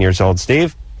 19 years old.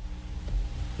 Steve?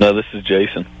 No, this is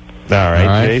Jason. All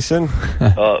right. Jason?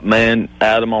 Man,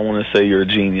 Adam, I want to say you're a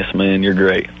genius, man. You're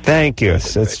great. Thank you.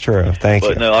 That's true. Thank you.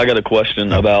 But no, I got a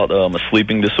question about a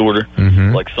sleeping disorder.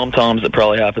 Mm-hmm. Like sometimes it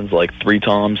probably happens like 3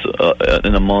 times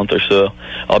in a month or so.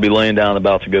 I'll be laying down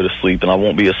about to go to sleep, and I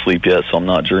won't be asleep yet, so I'm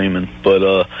not dreaming. But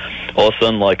all of a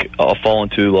sudden, like I'll fall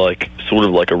into like sort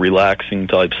of like a relaxing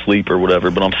type sleep or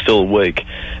whatever, but I'm still awake,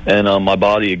 and my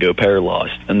body would go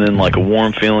paralyzed, and then like a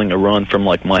warm feeling will run from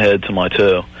like my head to my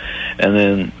toe, and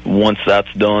then once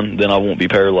that's done, then I won't be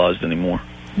paralyzed anymore.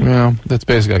 Well, that's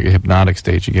basically like a hypnotic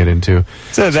state you get into.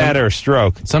 So that or a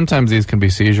stroke. Sometimes these can be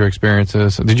seizure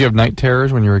experiences. Did you have night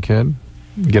terrors when you were a kid?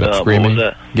 Get up screaming?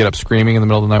 What was Get up screaming in the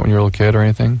middle of the night when you were a little kid or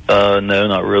anything? No,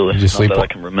 not really. Did you Not that I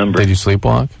can remember. Did you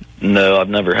sleepwalk? No, I've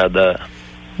never had that.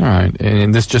 All right.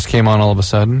 And this just came on all of a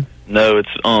sudden? No, it's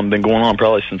been going on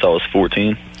probably since I was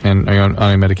 14. And are you on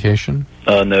any medication?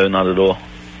 No, not at all.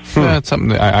 Yeah, it's something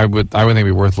that I would think it'd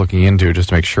be worth looking into just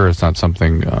to make sure it's not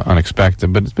something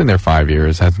unexpected. But it's been there 5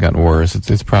 years; it hasn't gotten worse.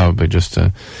 It's probably just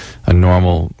a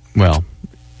normal, well,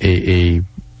 a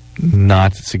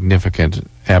not significant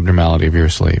abnormality of your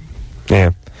sleep.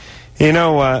 Yeah, you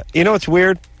know what's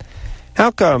weird?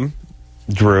 How come,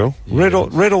 Drew?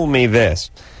 Riddle me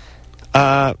this.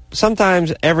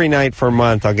 Sometimes every night for a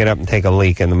month, I'll get up and take a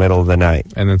leak in the middle of the night,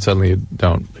 and then suddenly you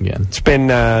don't again. It's been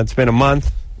a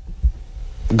month.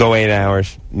 Go 8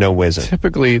 hours, no whizzing.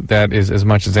 Typically, that is as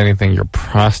much as anything your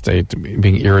prostate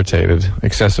being irritated,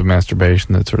 excessive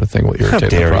masturbation, that sort of thing will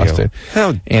irritate the prostate.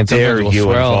 How dare you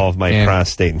involve my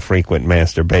prostate in frequent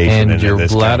masturbation and into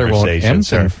this your bladder won't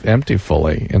empty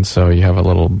fully, and so you have a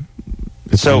little.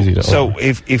 It's easy to so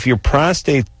if your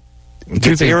prostate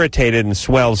gets irritated and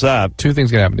swells up, 2 things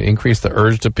can happen: to increase the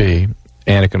urge to pee,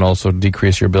 and it can also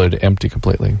decrease your ability to empty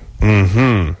completely.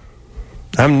 Mm-hmm.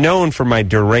 I'm known for my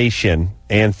duration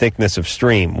and thickness of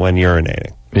stream when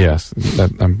urinating. Yes,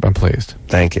 I'm pleased.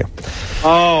 Thank you.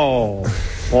 Oh,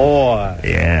 boy.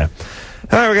 Yeah.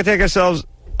 All right, we're going to take ourselves...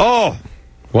 Oh!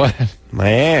 What? My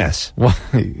ass. What?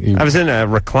 I was in a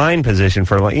recline position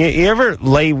for... You ever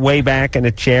lay way back in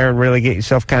a chair and really get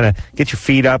yourself get your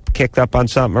feet up, kicked up on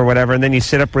something or whatever, and then you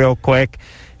sit up real quick,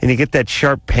 and you get that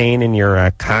sharp pain in your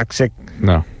coccyx?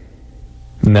 No.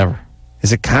 Never.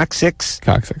 Is it coccyx?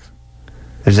 Coccyx.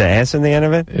 There's an S in the end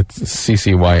of it? It's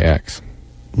CCYX.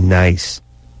 Nice.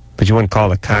 But you wouldn't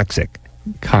call it coccyx.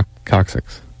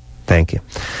 Coccyx. Thank you.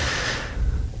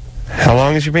 How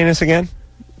long is your penis again?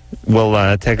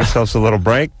 We'll take ourselves a little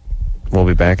break. We'll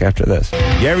be back after this.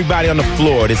 Yeah, everybody on the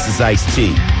floor, this is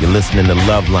Ice-T. You're listening to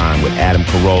Loveline with Adam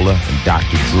Carolla and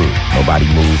Dr. Drew. Nobody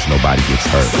moves, nobody gets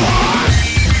hurt.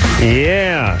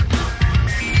 Yeah.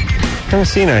 Haven't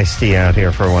seen Ice-T out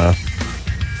here for a while.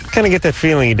 Kind of get that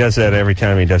feeling he does that every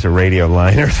time he does a radio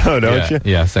liner, though, don't you?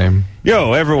 Yeah, same.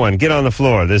 Yo, everyone, get on the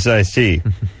floor. This is Ice-T.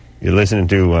 You're listening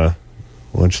to,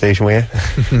 what station we at?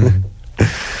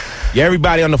 Yeah,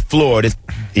 everybody on the floor.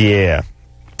 Yeah.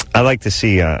 I like to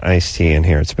see Ice-T in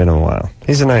here. It's been a while.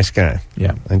 He's a nice guy.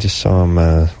 Yeah. I just saw him,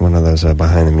 one of those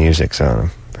behind the musics on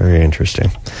him. Very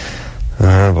interesting.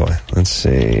 Oh, boy. Let's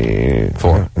see.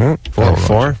 Four.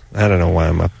 Four? I don't know why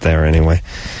I'm up there anyway.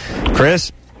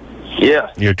 Chris?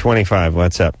 Yeah. You're 25.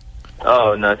 What's up?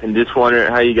 Oh, nothing. Just wondering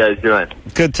how you guys doing.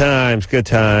 Good times, good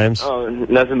times. Oh,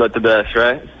 nothing but the best,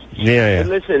 right? Yeah. But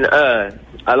listen,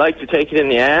 I like to take it in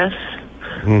the ass,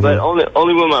 but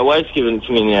only when my wife's giving it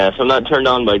to me in the ass. I'm not turned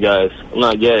on by guys. I'm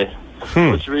not gay.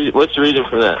 What's the reason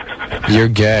for that? You're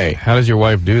gay. How does your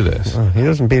wife do this? Oh, he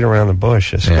doesn't beat around the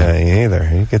bush, this guy, either.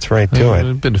 He gets right to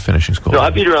it. Been to finishing school. No,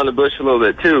 I beat around the bush a little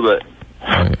bit, too, but,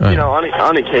 you know,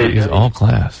 on occasion. He's all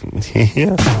class.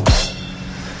 Yeah.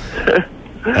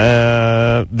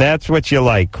 That's what you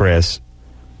like, Chris.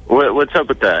 What's up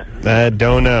with that?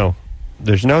 Don't know.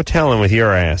 There's no telling with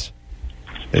your ass.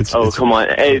 Come on.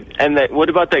 Hey, and what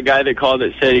about that guy that called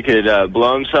that said he could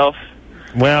blow himself?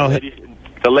 Well,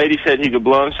 the lady said he could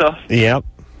blow himself? Yep.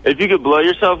 If you could blow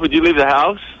yourself, would you leave the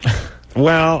house?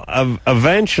 Well,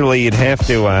 eventually you'd have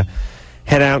to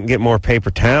head out and get more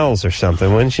paper towels or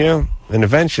something, wouldn't you? And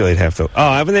eventually you'd have to...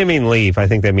 Oh, when they mean leave, I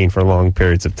think they mean for long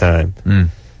periods of time.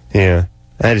 Yeah.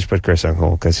 I just put Chris on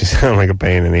hold because he sounded like a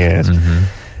pain in the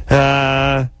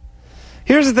ass.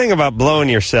 Here's the thing about blowing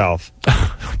yourself.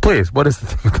 Please, what is the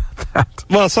thing about that?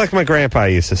 Well, it's like my grandpa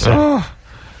used to say.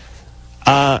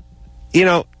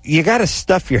 You got to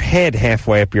stuff your head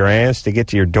halfway up your ass to get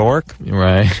to your dork.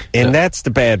 Right. And that's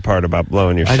the bad part about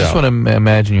blowing yourself. I just want to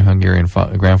imagine your Hungarian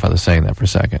grandfather saying that for a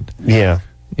second. Yeah.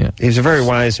 He's a very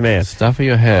wise man. Stuff of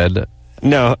your head.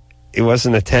 No, it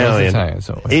wasn't Italian. It was Italian,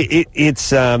 so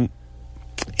it's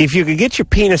if you could get your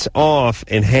penis off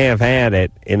and have at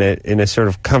it in a sort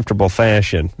of comfortable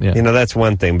fashion, that's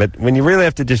one thing. But when you really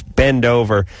have to just bend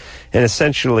over and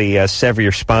essentially sever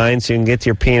your spine so you can get to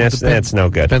your penis, that's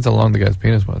no good. Depends how long the guy's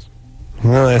penis was.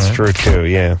 Well, that's true, too,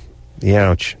 yeah.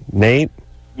 Ouch. Nate?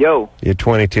 Yo. You're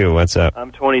 22. What's up?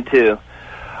 I'm 22.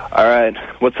 All right.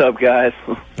 What's up, guys?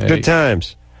 Hey. Good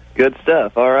times. Good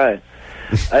stuff. All right.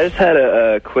 I just had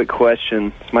a quick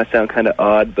question. This might sound kind of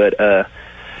odd, but... all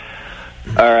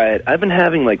right. I've been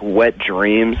having, wet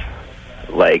dreams.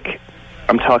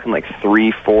 I'm talking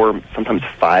 3, 4, sometimes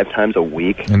 5 times a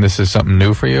week. And this is something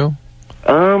new for you?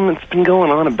 It's been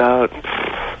going on about...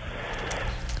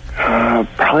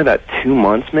 probably about 2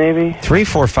 months, maybe. 3,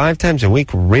 4, 5 times a week?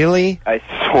 Really? I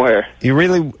swear. You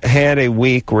really had a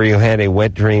week where you had a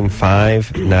wet dream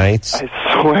 5 nights?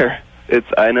 I swear.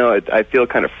 I know. I feel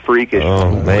kind of freakish.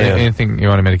 Oh, man. Anything, you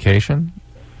on a medication?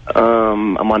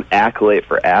 I'm on Accolade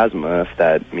for asthma, if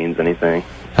that means anything.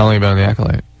 How long have you been on the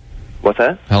Accolade? What's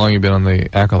that? How long have you been on the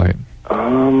Accolade?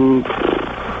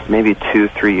 Maybe 2,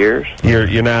 3 years.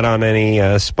 You're not on any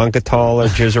Spunkatol or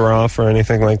Jizeroff or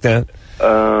anything like that?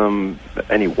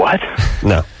 Any what?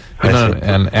 No. You're not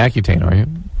an Accutane, are you?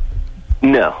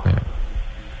 No. Yeah.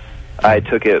 I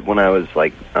took it when I was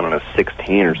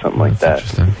 16 or something like that.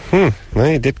 Interesting.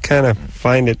 Well, he did kind of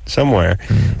find it somewhere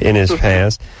in his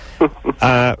past.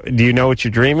 Do you know what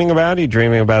you're dreaming about? Are you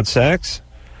dreaming about sex?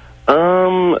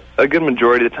 A good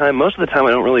majority of the time. Most of the time,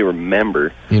 I don't really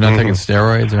remember. You're not taking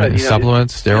steroids or any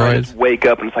supplements? Steroids? I just wake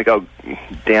up and it's oh,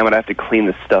 damn it, I have to clean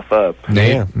this stuff up.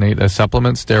 Nate,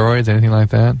 supplements, steroids, anything like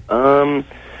that?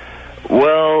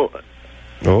 Well...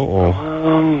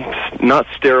 not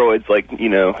steroids,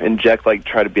 inject,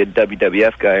 try to be a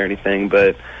WWF guy or anything,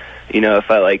 but,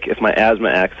 if my asthma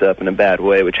acts up in a bad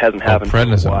way, which hasn't happened for a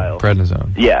while.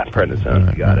 Prednisone. Yeah,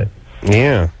 prednisone, you got it.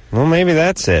 Yeah, well, maybe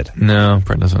that's it. No,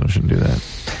 prednisone shouldn't do that.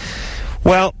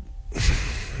 Well,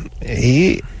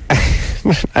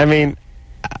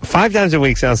 5 times a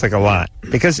week sounds like a lot.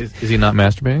 Because Is he not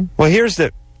masturbating? Well,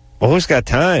 who's got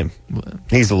time?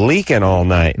 He's leaking all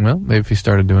night. Well, maybe if he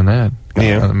started doing that. On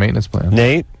a maintenance plan.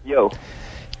 Nate? Yo.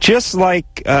 Just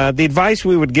like the advice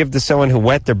we would give to someone who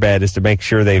wet their bed is to make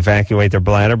sure they evacuate their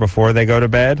bladder before they go to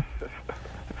bed.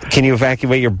 Can you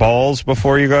evacuate your balls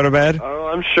before you go to bed? Oh,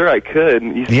 I'm sure I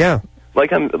could. Yeah.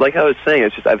 Like I was saying,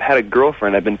 it's just I've had a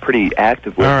girlfriend I've been pretty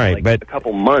active with all right, but a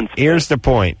couple months. Here's the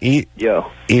point.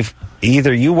 If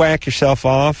either you whack yourself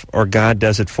off or God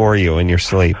does it for you in your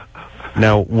sleep.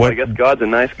 Now, I guess God's a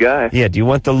nice guy. Yeah, do you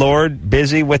want the Lord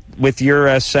busy with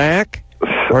your sack?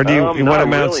 Or do you want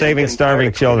him out saving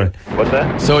starving children? What's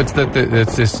that? So it's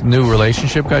it's this new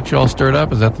relationship got you all stirred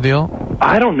up? Is that the deal?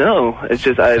 I don't know. It's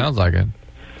just sounds like it.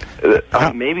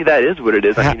 Maybe that is what it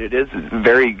is. It is a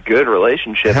very good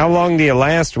relationship. How long do you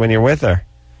last when you're with her?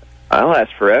 I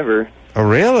last forever. Oh,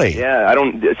 really? Yeah, I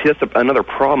don't. See, that's another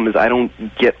problem is I don't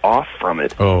get off from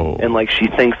it. Oh. And she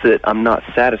thinks that I'm not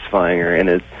satisfying her,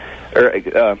 and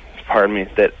pardon me,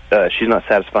 that she's not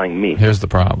satisfying me. Here's the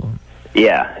problem.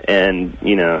 Yeah, and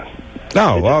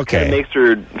Oh, okay. It makes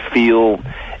her feel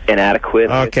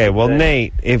inadequate. Okay, well,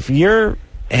 Nate, if you're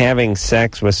having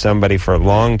sex with somebody for a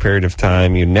long period of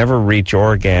time, you never reach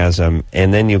orgasm,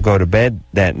 and then you go to bed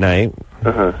that night.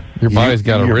 Your body's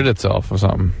got to rid itself of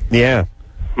something. Yeah.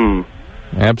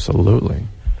 Absolutely.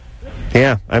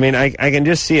 Yeah, I can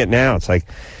just see it now. It's like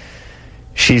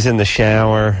she's in the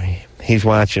shower, he's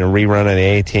watching a rerun of the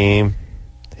A-Team,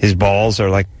 his balls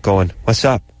are going, what's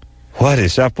up? What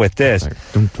is up with this?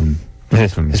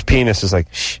 His penis is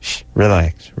shh,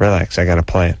 relax, I got a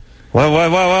plan. What?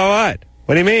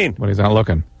 What do you mean? When he's not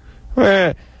looking.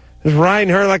 Just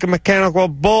riding her like a mechanical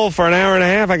bull for an hour and a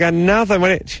half. I got nothing.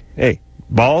 Hey,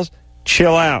 balls,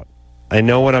 chill out. I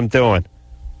know what I'm doing.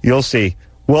 You'll see.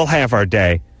 We'll have our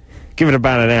day. Give it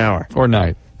about an hour. Or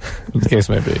night. the case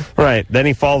may be. Right. Then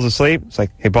he falls asleep. It's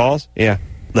like, hey, balls? Yeah,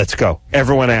 let's go.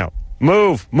 Everyone out.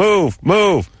 Move, move,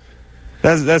 move.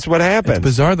 That's what happens. It's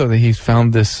bizarre, though, that he's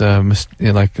found this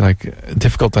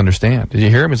difficult to understand. Did you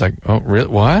hear him? He's like, oh, really?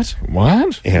 What?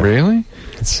 Yeah. Really?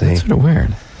 Let's see. That's sort of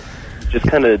weird. Just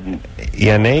kind of...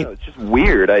 Yeah, Nate? It's just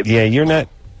weird. Yeah, you're not...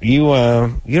 You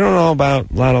don't know about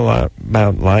a lot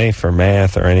about life or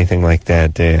math or anything like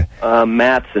that, do you?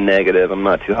 Math's a negative. I'm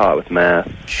not too hot with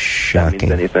math. Shocking.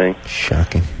 That means anything.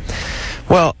 Shocking.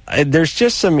 Well, there's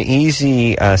just some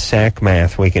easy sack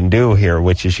math we can do here,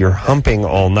 which is you're humping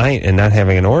all night and not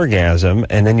having an orgasm,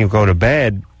 and then you go to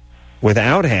bed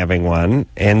without having one,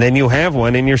 and then you have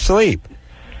one in your sleep.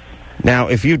 Now,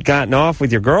 if you'd gotten off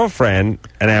with your girlfriend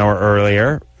an hour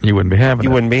earlier... You wouldn't be having it.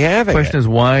 You wouldn't be having it. The question is,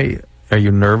 why... Are you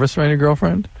nervous around your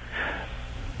girlfriend?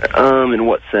 In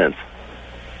what sense?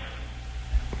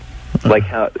 Like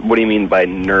how? What do you mean by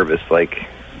nervous? Like,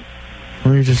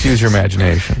 well, you just use your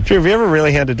imagination. Drew, have you ever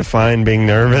really had to define being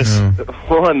nervous?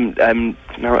 Well, I'm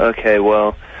okay.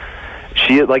 Well,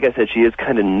 she, like I said, she is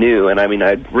kind of new, and I mean,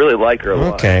 I really like her a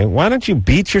lot. Okay, why don't you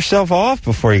beat yourself off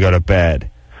before you go to bed?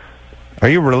 Are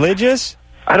you religious?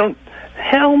 I don't.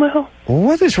 Hell no.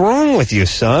 What is wrong with you,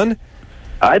 son?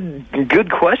 Good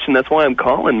question. That's why I'm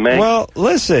calling, man. Well,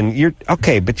 listen, you're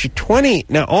 20.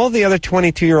 Now, all the other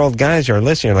 22-year-old guys are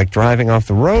listening, like driving off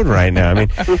the road right now. I mean,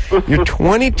 you're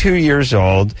 22 years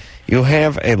old. You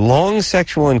have a long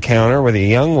sexual encounter with a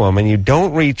young woman. You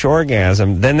don't reach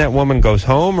orgasm. Then that woman goes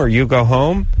home, or you go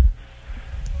home.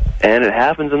 And it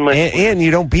happens in my... And you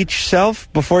don't beat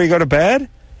yourself before you go to bed?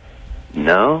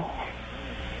 No.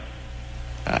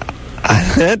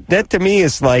 That to me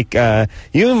is like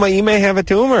you may have a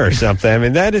tumor or something. I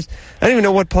mean, that is... I don't even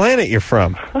know what planet you're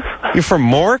from. You're from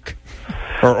Mork?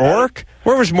 Or Ork?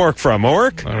 Where was Mork from?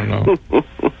 Ork? I don't know.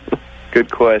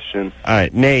 Good question. All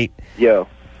right, Nate. Yo.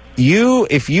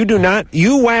 If you do not...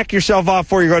 You whack yourself off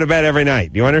before you go to bed every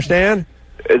night. Do you understand?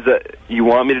 Is that... You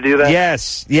want me to do that?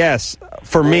 Yes.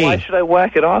 For me. Why should I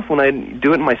whack it off when I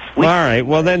do it in my sleep? All right,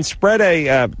 well then spread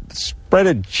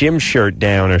a gym shirt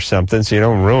down or something so you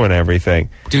don't ruin everything.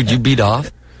 Dude, you beat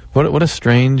off? What a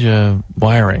strange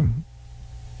wiring.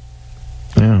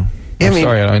 Yeah. I'm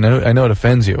sorry, I know it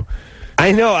offends you.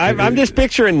 I know. I'm just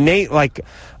picturing Nate like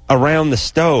around the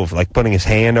stove, like putting his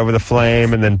hand over the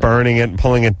flame and then burning it and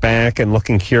pulling it back and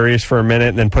looking curious for a minute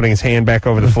and then putting his hand back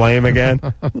over the flame again.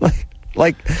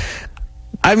 like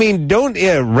I mean, don't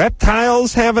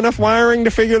reptiles have enough wiring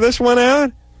to figure this one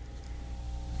out?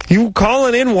 You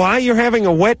calling in why you're having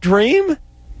a wet dream?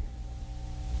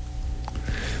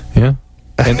 Yeah.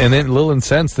 And then a little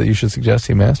incensed that you should suggest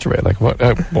he masturbate. Like, what?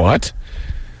 What?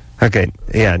 Okay,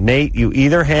 yeah, Nate, you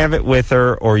either have it with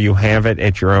her or you have it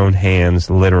at your own hands,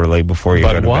 literally, before you go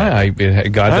to bed. But why?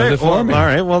 God does it for me. All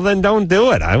right, well, then don't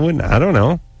do it. I don't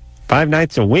know. 5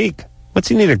 nights a week. What's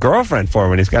he need a girlfriend for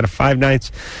when he's got 5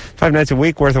 nights a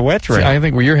week worth of wet dream? See, I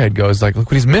think where your head goes, like, look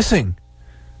what he's missing.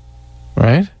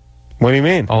 Right? What do you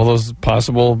mean? All those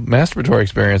possible masturbatory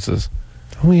experiences.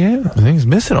 Oh, yeah. I think he's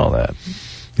missing all that.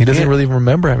 He doesn't really even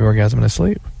remember having orgasm in his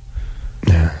sleep.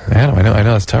 Yeah. Adam, I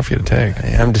know it's tough for you to take.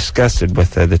 I'm disgusted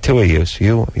with the two of you.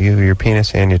 So your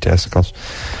penis and your testicles.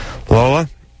 Lola?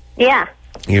 Yeah.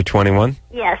 You're 21?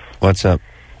 Yes. What's up?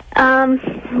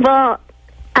 Well,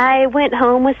 I went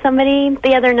home with somebody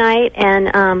the other night,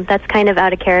 and that's kind of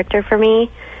out of character for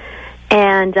me.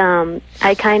 And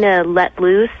I kind of let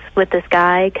loose with this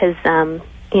guy because,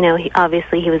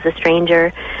 obviously he was a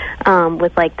stranger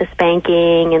with, like, the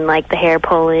spanking and, like, the hair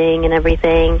pulling and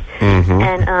everything. Mm-hmm.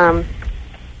 And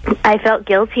I felt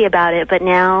guilty about it, but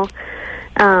now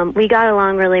we got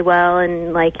along really well,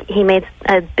 and, like, he made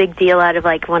a big deal out of,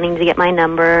 like, wanting to get my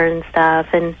number and stuff,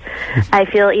 and I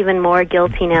feel even more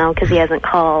guilty now because he hasn't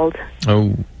called.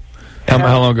 Oh. How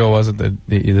long ago was it that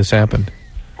this happened?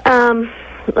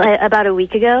 About a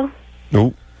week ago.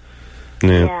 Nope.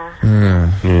 Yeah.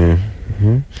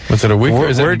 Mm-hmm. Was it a week?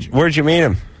 Where'd you meet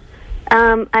him?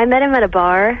 I met him at a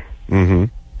bar. Mm-hmm.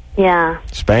 Yeah.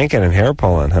 Spanking and hair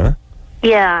pulling, huh?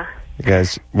 Yeah. You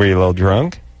guys, were you a little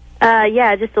drunk?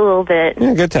 Yeah, just a little bit.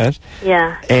 Yeah, good times.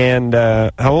 Yeah. And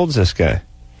how old's this guy?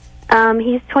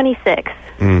 He's 26.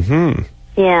 Mm-hmm.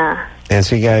 Yeah. And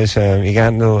so you guys, you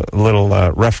got into a little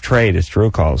rough trade, as Drew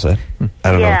calls it.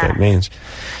 I don't know what that means.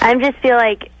 I just feel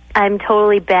like I'm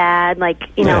totally bad. Like,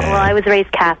 well, I was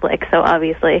raised Catholic, so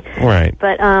obviously. Right.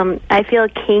 But I feel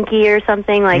kinky or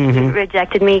something, like he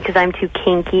rejected me because I'm too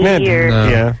kinky.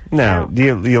 Yeah. No. Do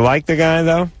you like the guy,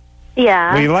 though?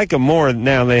 Yeah. Well, you like him more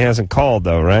now that he hasn't called,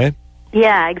 though, right?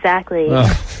 Yeah, exactly.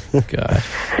 Oh, God.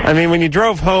 I mean, when you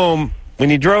drove home when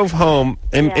you drove home,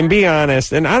 and be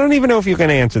honest, and I don't even know if you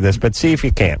can answer this, but see if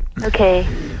you can. Okay.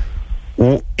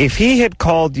 If he had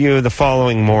called you the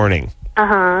following morning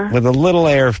with a little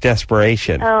air of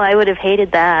desperation. Oh, I would have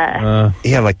hated that.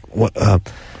 Yeah,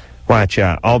 watch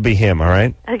out. I'll be him, all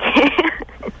right? Okay.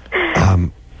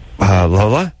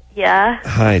 Lola? Yeah?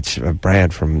 Hi, it's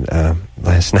Brad from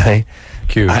last night.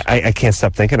 I can't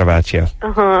stop thinking about you.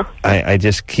 I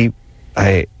just keep...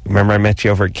 remember I met you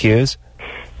over at Q's?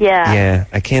 Yeah. Yeah,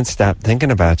 I can't stop thinking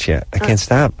about you. I can't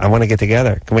stop. I want to get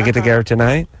together. Can we get together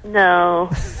tonight? No.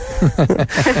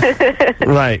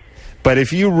 Right. But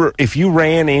if you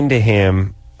ran into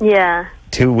him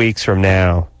 2 weeks from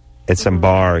now at some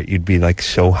bar, you'd be like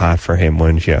so hot for him,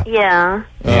 wouldn't you? Yeah.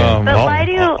 But why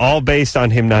do... all based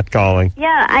on him not calling.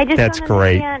 Yeah, I just That's don't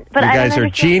great. understand. But you I guys don't are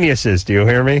understand. geniuses. Do you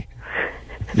hear me?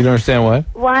 You don't understand what?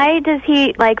 Why does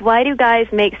he, why do guys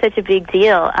make such a big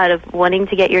deal out of wanting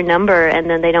to get your number and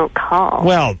then they don't call?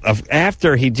 Well,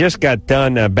 after he just got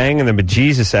done banging the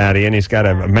bejesus out of you and he's got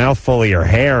a mouthful of your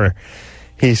hair,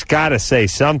 he's got to say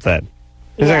something.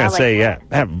 He's not going to say,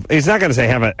 he's not going to say,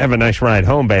 have a nice ride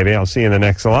home, baby. I'll see you in the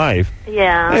next life.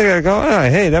 Yeah. He's going to go, oh,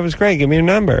 hey, that was great. Give me your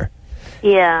number.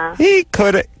 Yeah. He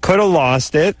could have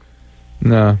lost it.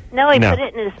 No. No, he put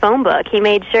it in his phone book. He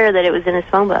made sure that it was in his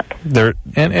phone book.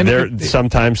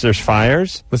 Sometimes there's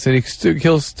fires. Listen, he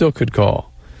still could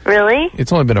call. Really?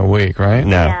 It's only been a week, right?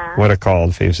 No, would have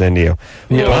called if he was into you.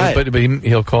 Yeah, but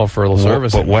he'll call for a little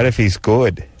service. But what if he's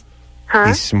good? Huh?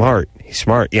 He's smart.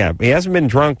 Yeah, he hasn't been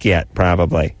drunk yet,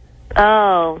 probably.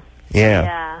 Oh.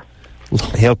 Yeah.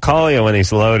 He'll call you when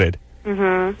he's loaded.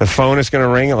 Mm-hmm. The phone is going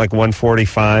to ring at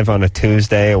 1:45 on a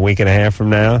Tuesday, a week and a half from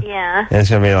now. Yeah. And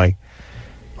it's going to be like,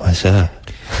 what's up?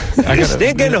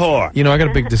 Stinking whore. You know, I got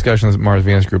a big discussion with Mars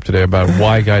Venus group today about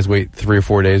why guys wait 3 or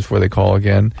 4 days before they call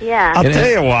again. Yeah. I'll tell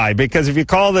you why. Because if you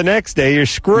call the next day, you're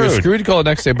screwed. You're screwed to call the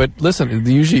next day. But listen,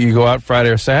 usually you go out Friday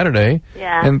or Saturday.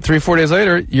 Yeah. And 3 or 4 days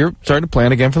later, you're starting to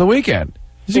plan again for the weekend.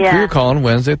 You're calling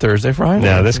Wednesday, Thursday, Friday.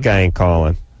 No, this guy ain't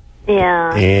calling.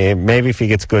 Yeah. Maybe if he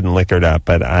gets good and liquored up,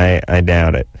 but I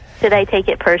doubt it. Should I take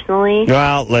it personally?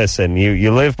 Well, listen,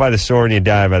 you live by the sword and you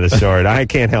die by the sword. I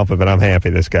can't help it, but I'm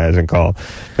happy this guy hasn't called.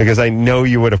 Because I know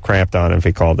you would have crapped on him if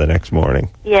he called the next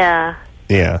morning. Yeah.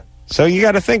 Yeah. So you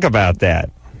got to think about that.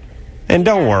 And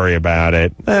don't worry about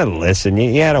it. Listen,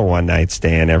 you had a one-night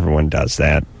stand. Everyone does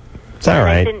that. It's all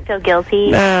right. I didn't feel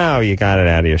guilty? No, you got it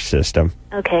out of your system.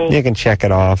 Okay. You can check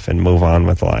it off and move on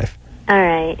with life. All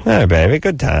right. All right, baby.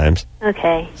 Good times.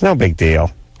 Okay. It's no big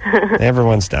deal.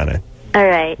 Everyone's done it. All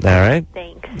right. All right?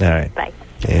 Thanks. All right. Bye.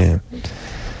 Yeah.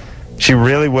 She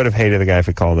really would have hated the guy if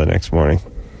he called the next morning.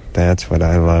 That's what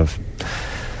I love.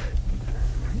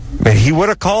 But he would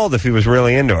have called if he was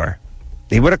really into her.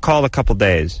 He would have called a couple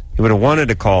days. He would have wanted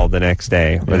to call the next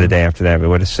day or the day after that, but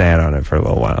would have sat on it for a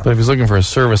little while. But if he's looking for a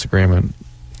service agreement,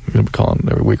 he'll be calling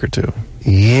every week or two.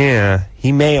 Yeah.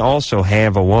 He may also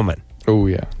have a woman. Oh,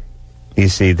 yeah. You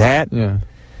see that? Yeah.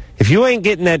 If you ain't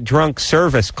getting that drunk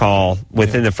service call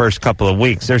within the first couple of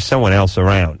weeks, there's someone else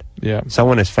around. Yeah.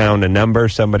 Someone has found a number,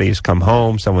 somebody's come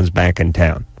home, someone's back in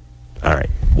town. All right,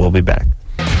 we'll be back.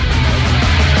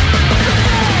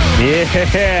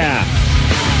 Yeah.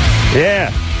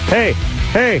 Yeah. Hey.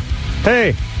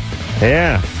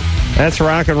 Yeah. That's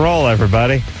rock and roll,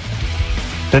 everybody.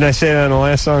 Didn't I say that in the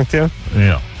last song, too?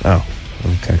 Yeah. Oh,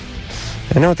 okay.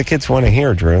 I know what the kids want to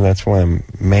hear, Drew. That's why I'm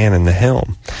manning the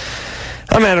helm.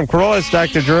 I'm Adam Carolla. It's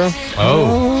Dr. Drew.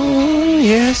 Oh,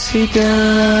 yes, he does.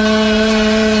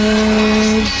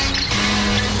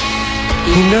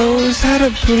 He knows how to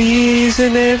please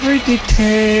in every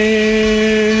detail.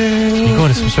 You go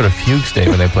into some sort of fugue state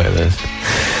when they play this.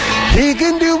 He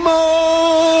can do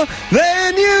more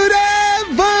than you'd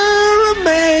ever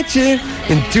imagine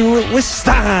and do it with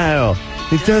style.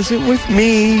 He does it with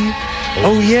me.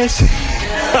 Oh, yes, he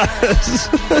does.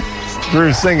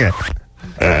 Drew, sing it.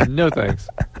 No thanks.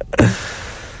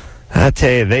 I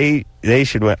tell you, they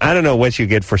should win. I don't know what you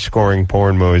get for scoring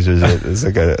porn movies. Is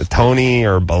it like a Tony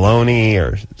or Baloney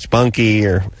or Spunky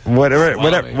or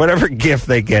whatever gift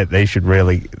they get? They should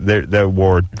really the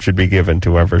award should be given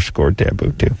to whoever scored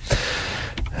Taboo 2.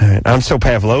 Right. I'm so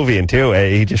Pavlovian too.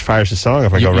 He just fires a song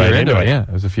if I go right into it. Yeah, it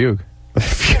was a fugue. A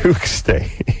fugue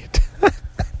state.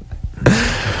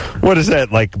 What is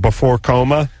that, like before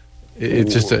coma?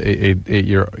 It's just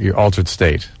your altered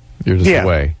state. You're just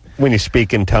away. When you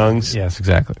speak in tongues? Yes,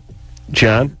 exactly.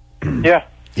 John? Yeah.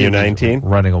 You're 19?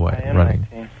 Running away. Running.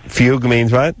 19. Fugue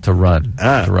means what? To run.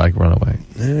 Ah. To run away.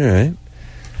 All right.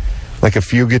 Like a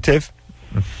fugitive?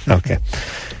 Okay.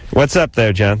 What's up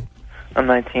there, John? I'm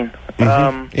 19.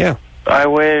 Yeah. I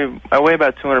weigh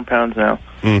about 200 pounds now.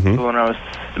 Mm-hmm. So when I was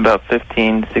about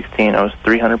 15, 16, I was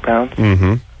 300 pounds.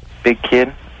 Mm-hmm. Big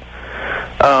kid.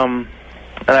 And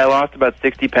I lost about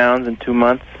 60 pounds in 2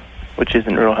 months, which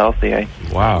isn't real healthy.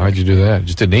 Wow, how'd you do that?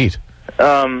 Just didn't eat.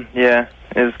 Yeah,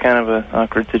 it was kind of an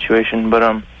awkward situation,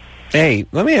 but Hey,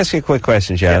 let me ask you a quick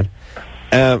question, John.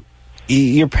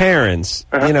 Your parents,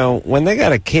 you know, when they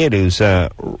got a kid who's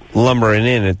lumbering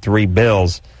in at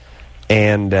 $3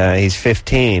 and he's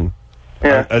 15,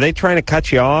 are they trying to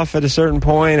cut you off at a certain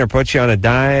point or put you on a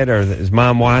diet, or is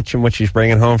mom watching what she's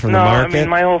bringing home from the market? I mean,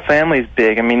 my whole family's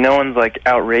big. I mean, no one's like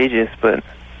outrageous, but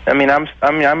I mean, I'm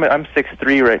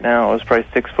 6'3" right now. I was probably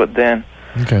 6 foot then.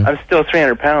 Okay. I'm still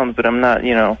 300 pounds, but I'm not,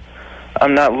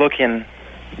 I'm not looking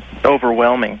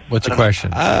overwhelming. What's your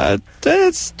question?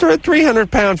 It's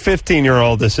 300-pound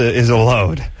 15-year-old is a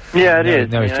load. Yeah, it is.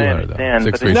 Now he's 200 though.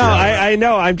 6'3", No, I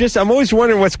know. I'm always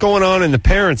wondering what's going on in the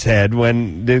parents' head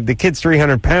when the kid's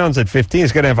 300 pounds at 15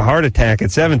 is going to have a heart attack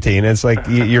at 17. It's like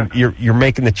you're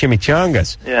making the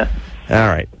chimichangas. Yeah. All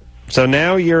right. So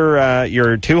now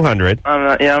you're 200. I'm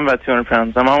about 200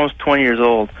 pounds. I'm almost 20 years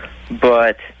old,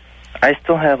 but I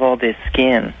still have all this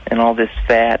skin and all this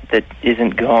fat that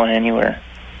isn't going anywhere,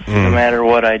 no matter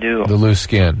what I do. The loose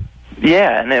skin.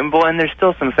 Yeah, and there's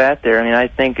still some fat there. I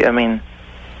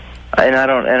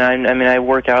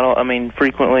work out,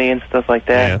 frequently and stuff like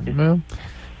that. Yeah.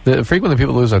 Well, frequently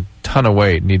people lose a ton of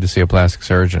weight, need to see a plastic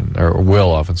surgeon, or will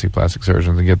often see plastic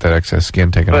surgeons and get that excess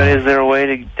skin taken off. But is there a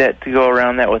way to go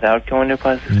around that without going to a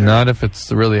plastic surgeon? Not if it's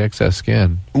the really excess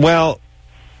skin. Well,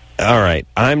 all right.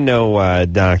 I'm no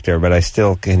doctor, but I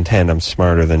still contend I'm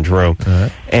smarter than Drew.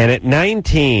 And at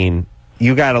 19,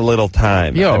 you got a little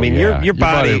time. Your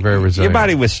body very resilient. Your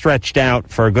body was stretched out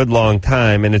for a good long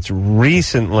time, and it's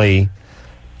recently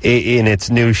in its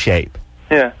new shape.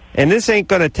 Yeah. And this ain't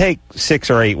going to take 6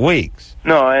 or 8 weeks.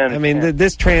 No, I understand. I mean,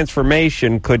 this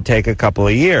transformation could take a couple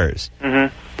of years.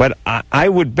 Mm-hmm. But I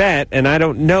would bet, and I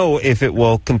don't know if it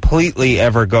will completely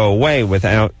ever go away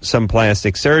without some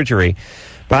plastic surgery,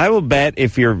 but I will bet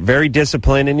if you're very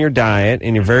disciplined in your diet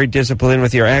and you're very disciplined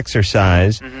with your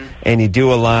exercise, and you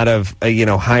do a lot of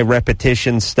high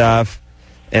repetition stuff,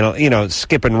 and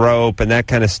skipping rope and that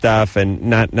kind of stuff, and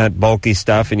not bulky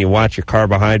stuff, and you watch your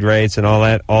carbohydrates and all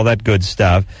that good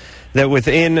stuff, that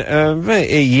within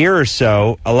a year or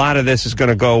so, a lot of this is going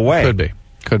to go away.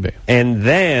 Could be. And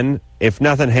then, if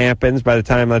nothing happens by the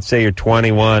time, let's say, you're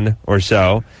 21 or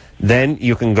so, then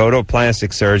you can go to a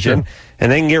plastic surgeon,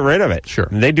 and they can get rid of it. Sure.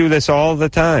 And they do this all the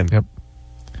time. Yep.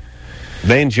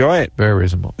 They enjoy it. Very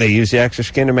reasonable. They use the extra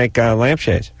skin to make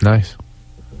lampshades. Nice.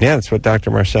 Yeah, that's what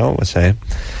Dr. Marcel was saying.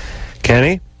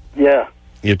 Kenny? Yeah.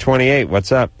 You're 28.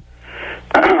 What's up?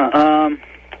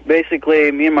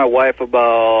 Basically, me and my wife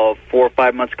about 4 or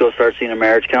 5 months ago started seeing a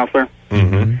marriage counselor.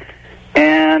 Mm-hmm.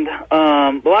 And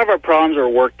a lot of our problems are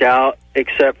worked out,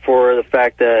 except for the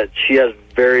fact that she has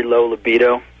very low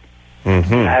libido.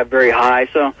 Mm-hmm. I have very high.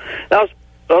 So that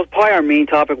was probably our main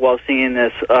topic while seeing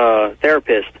this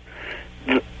therapist.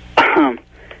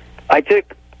 I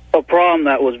took a problem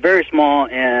that was very small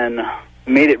and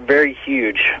made it very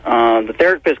huge. The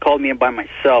therapist called me in by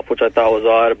myself, which I thought was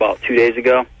odd, about 2 days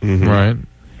ago. Mm-hmm. Right.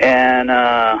 And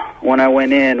when I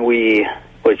went in,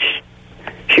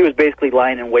 she was basically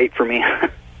lying in wait for me.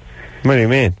 What do you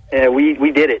mean?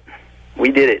 We did it.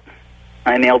 We did it.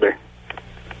 I nailed her.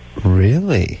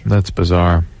 Really? That's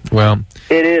bizarre. Well,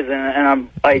 it is, and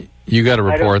you got to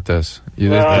report this.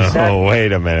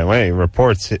 Wait a minute. Wait, he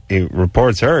reports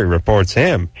her, he reports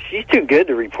him. She's too good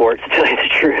to report, to tell you the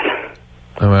truth.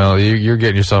 Well, you're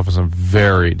getting yourself in some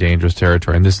very dangerous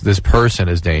territory, and this person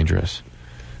is dangerous.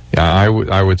 Yeah,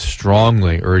 I would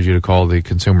strongly urge you to call the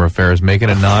Consumer Affairs. Make an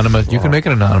anonymous. You can make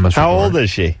an anonymous report. How old is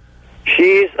she?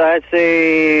 She's, I'd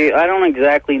say, I don't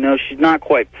exactly know. She's not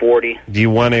quite 40. Do you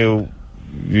want to,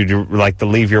 like to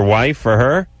leave your wife for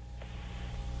her?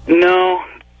 No,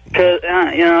 because,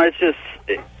 it's just,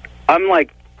 I'm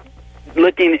like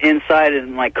looking inside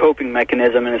in my coping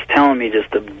mechanism, and it's telling me just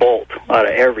to bolt out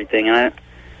of everything. And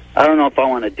I don't know if I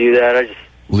want to do that. I just...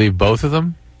 Leave both of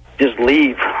them? Just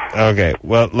leave. Okay,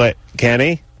 well,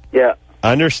 Kenny? Yeah.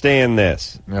 Understand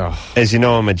this. As you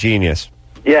know, I'm a genius.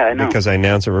 Yeah, I know. Because I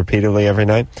announce it repeatedly every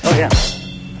night. Oh, yeah.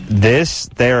 This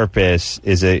therapist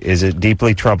is a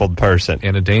deeply troubled person.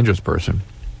 And a dangerous person.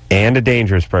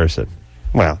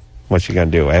 Well, what's she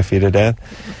going to do, F you to death?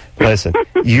 Listen,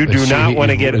 you do not want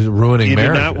to get... ruining You do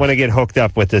marriages. not want to get hooked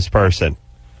up with this person.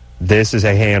 This is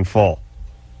a handful.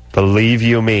 Believe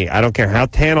you me. I don't care how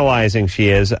tantalizing she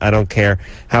is. I don't care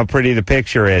how pretty the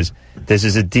picture is. This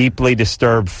is a deeply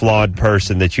disturbed, flawed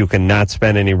person that you cannot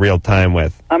spend any real time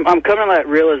with. I'm coming to that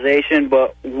realization,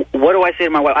 but what do I say to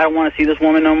my wife? I don't want to see this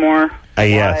woman no more.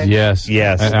 Yes.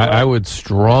 I would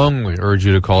strongly urge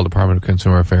you to call Department of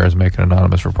Consumer Affairs and make an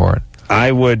anonymous report.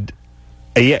 I would.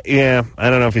 Yeah. I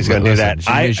don't know if he's going to do that.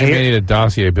 She may need a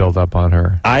dossier built up on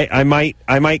her. I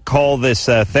might call this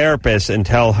therapist and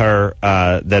tell her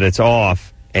that it's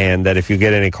off, and that if you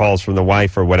get any calls from the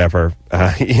wife or whatever,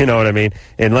 you know what I mean.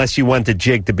 Unless you want the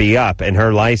jig to be up and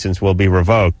her license will be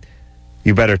revoked,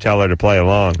 you better tell her to play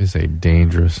along. He's a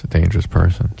dangerous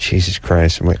person. Jesus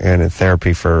Christ! I'm in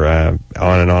therapy for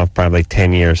on and off probably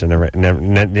 10 years and never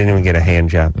didn't even get a hand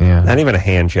job. Yeah, not even a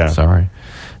hand job. Sorry.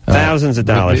 Thousands of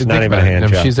dollars, not even a hand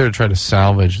job. She's there to try to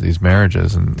salvage these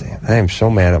marriages. And damn, I am so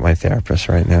mad at my therapist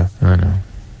right now. I know.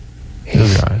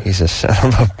 He's a son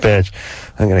of a bitch.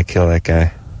 I'm going to kill that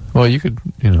guy. Well, you could,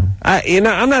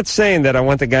 I'm not saying that I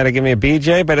want the guy to give me a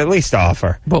BJ, but at least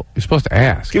offer. Well, you're supposed to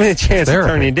ask. Give me a chance to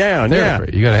turn you down.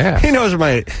 Therapy. You got to ask. He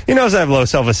knows I have low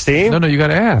self-esteem. No, you got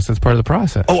to ask. That's part of the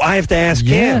process. Oh, I have to ask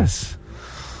him? Yes.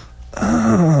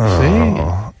 Oh.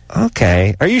 See?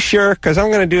 Okay. Are you sure? Because I'm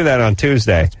going to do that on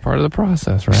Tuesday. It's part of the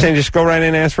process, right? Saying just go right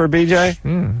in and ask for a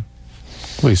BJ?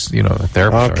 At least, the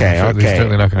therapist. Okay. He's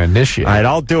certainly not going to initiate. All right,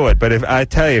 I'll do it. But if I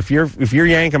tell you, if you're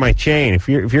yanking my chain, if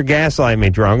you're gaslighting me,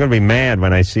 Drew, I'm going to be mad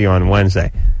when I see you on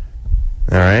Wednesday.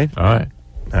 All right?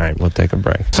 All right, we'll take a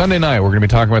break. Sunday night, we're going to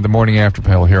be talking about the morning after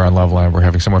pill here on Loveline. We're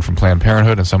having someone from Planned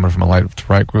Parenthood and someone from a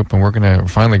left-to-right group, and we're going to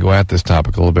finally go at this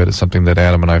topic a little bit. It's something that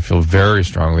Adam and I feel very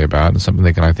strongly about, and something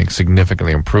that can, I think,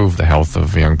 significantly improve the health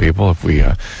of young people if we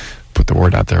put the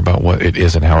word out there about what it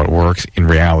is and how it works in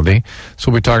reality. So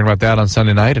we'll be talking about that on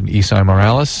Sunday night, and Isai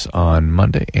Morales on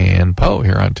Monday, and Poe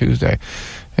here on Tuesday.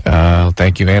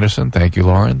 Thank you, Anderson. Thank you,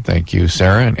 Lauren. Thank you,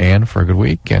 Sarah and Ann, for a good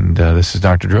week. And this is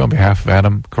Dr. Drew on behalf of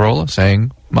Adam Carolla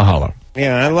saying mahalo.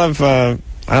 Yeah, I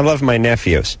love my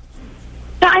nephews.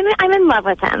 No, I'm in love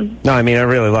with him. No, I mean, I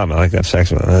really love him. I like to have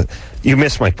sex with him. You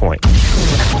missed my point.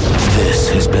 This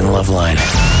has been Loveline.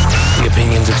 The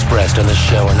opinions expressed on this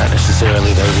show are not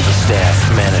necessarily those of the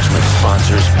staff, management,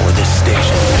 sponsors, or this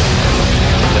station.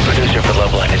 The producer for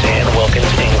Loveline is Ann Wilkins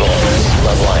Ingle.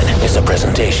 Loveline is a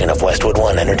presentation of Westwood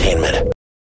One Entertainment.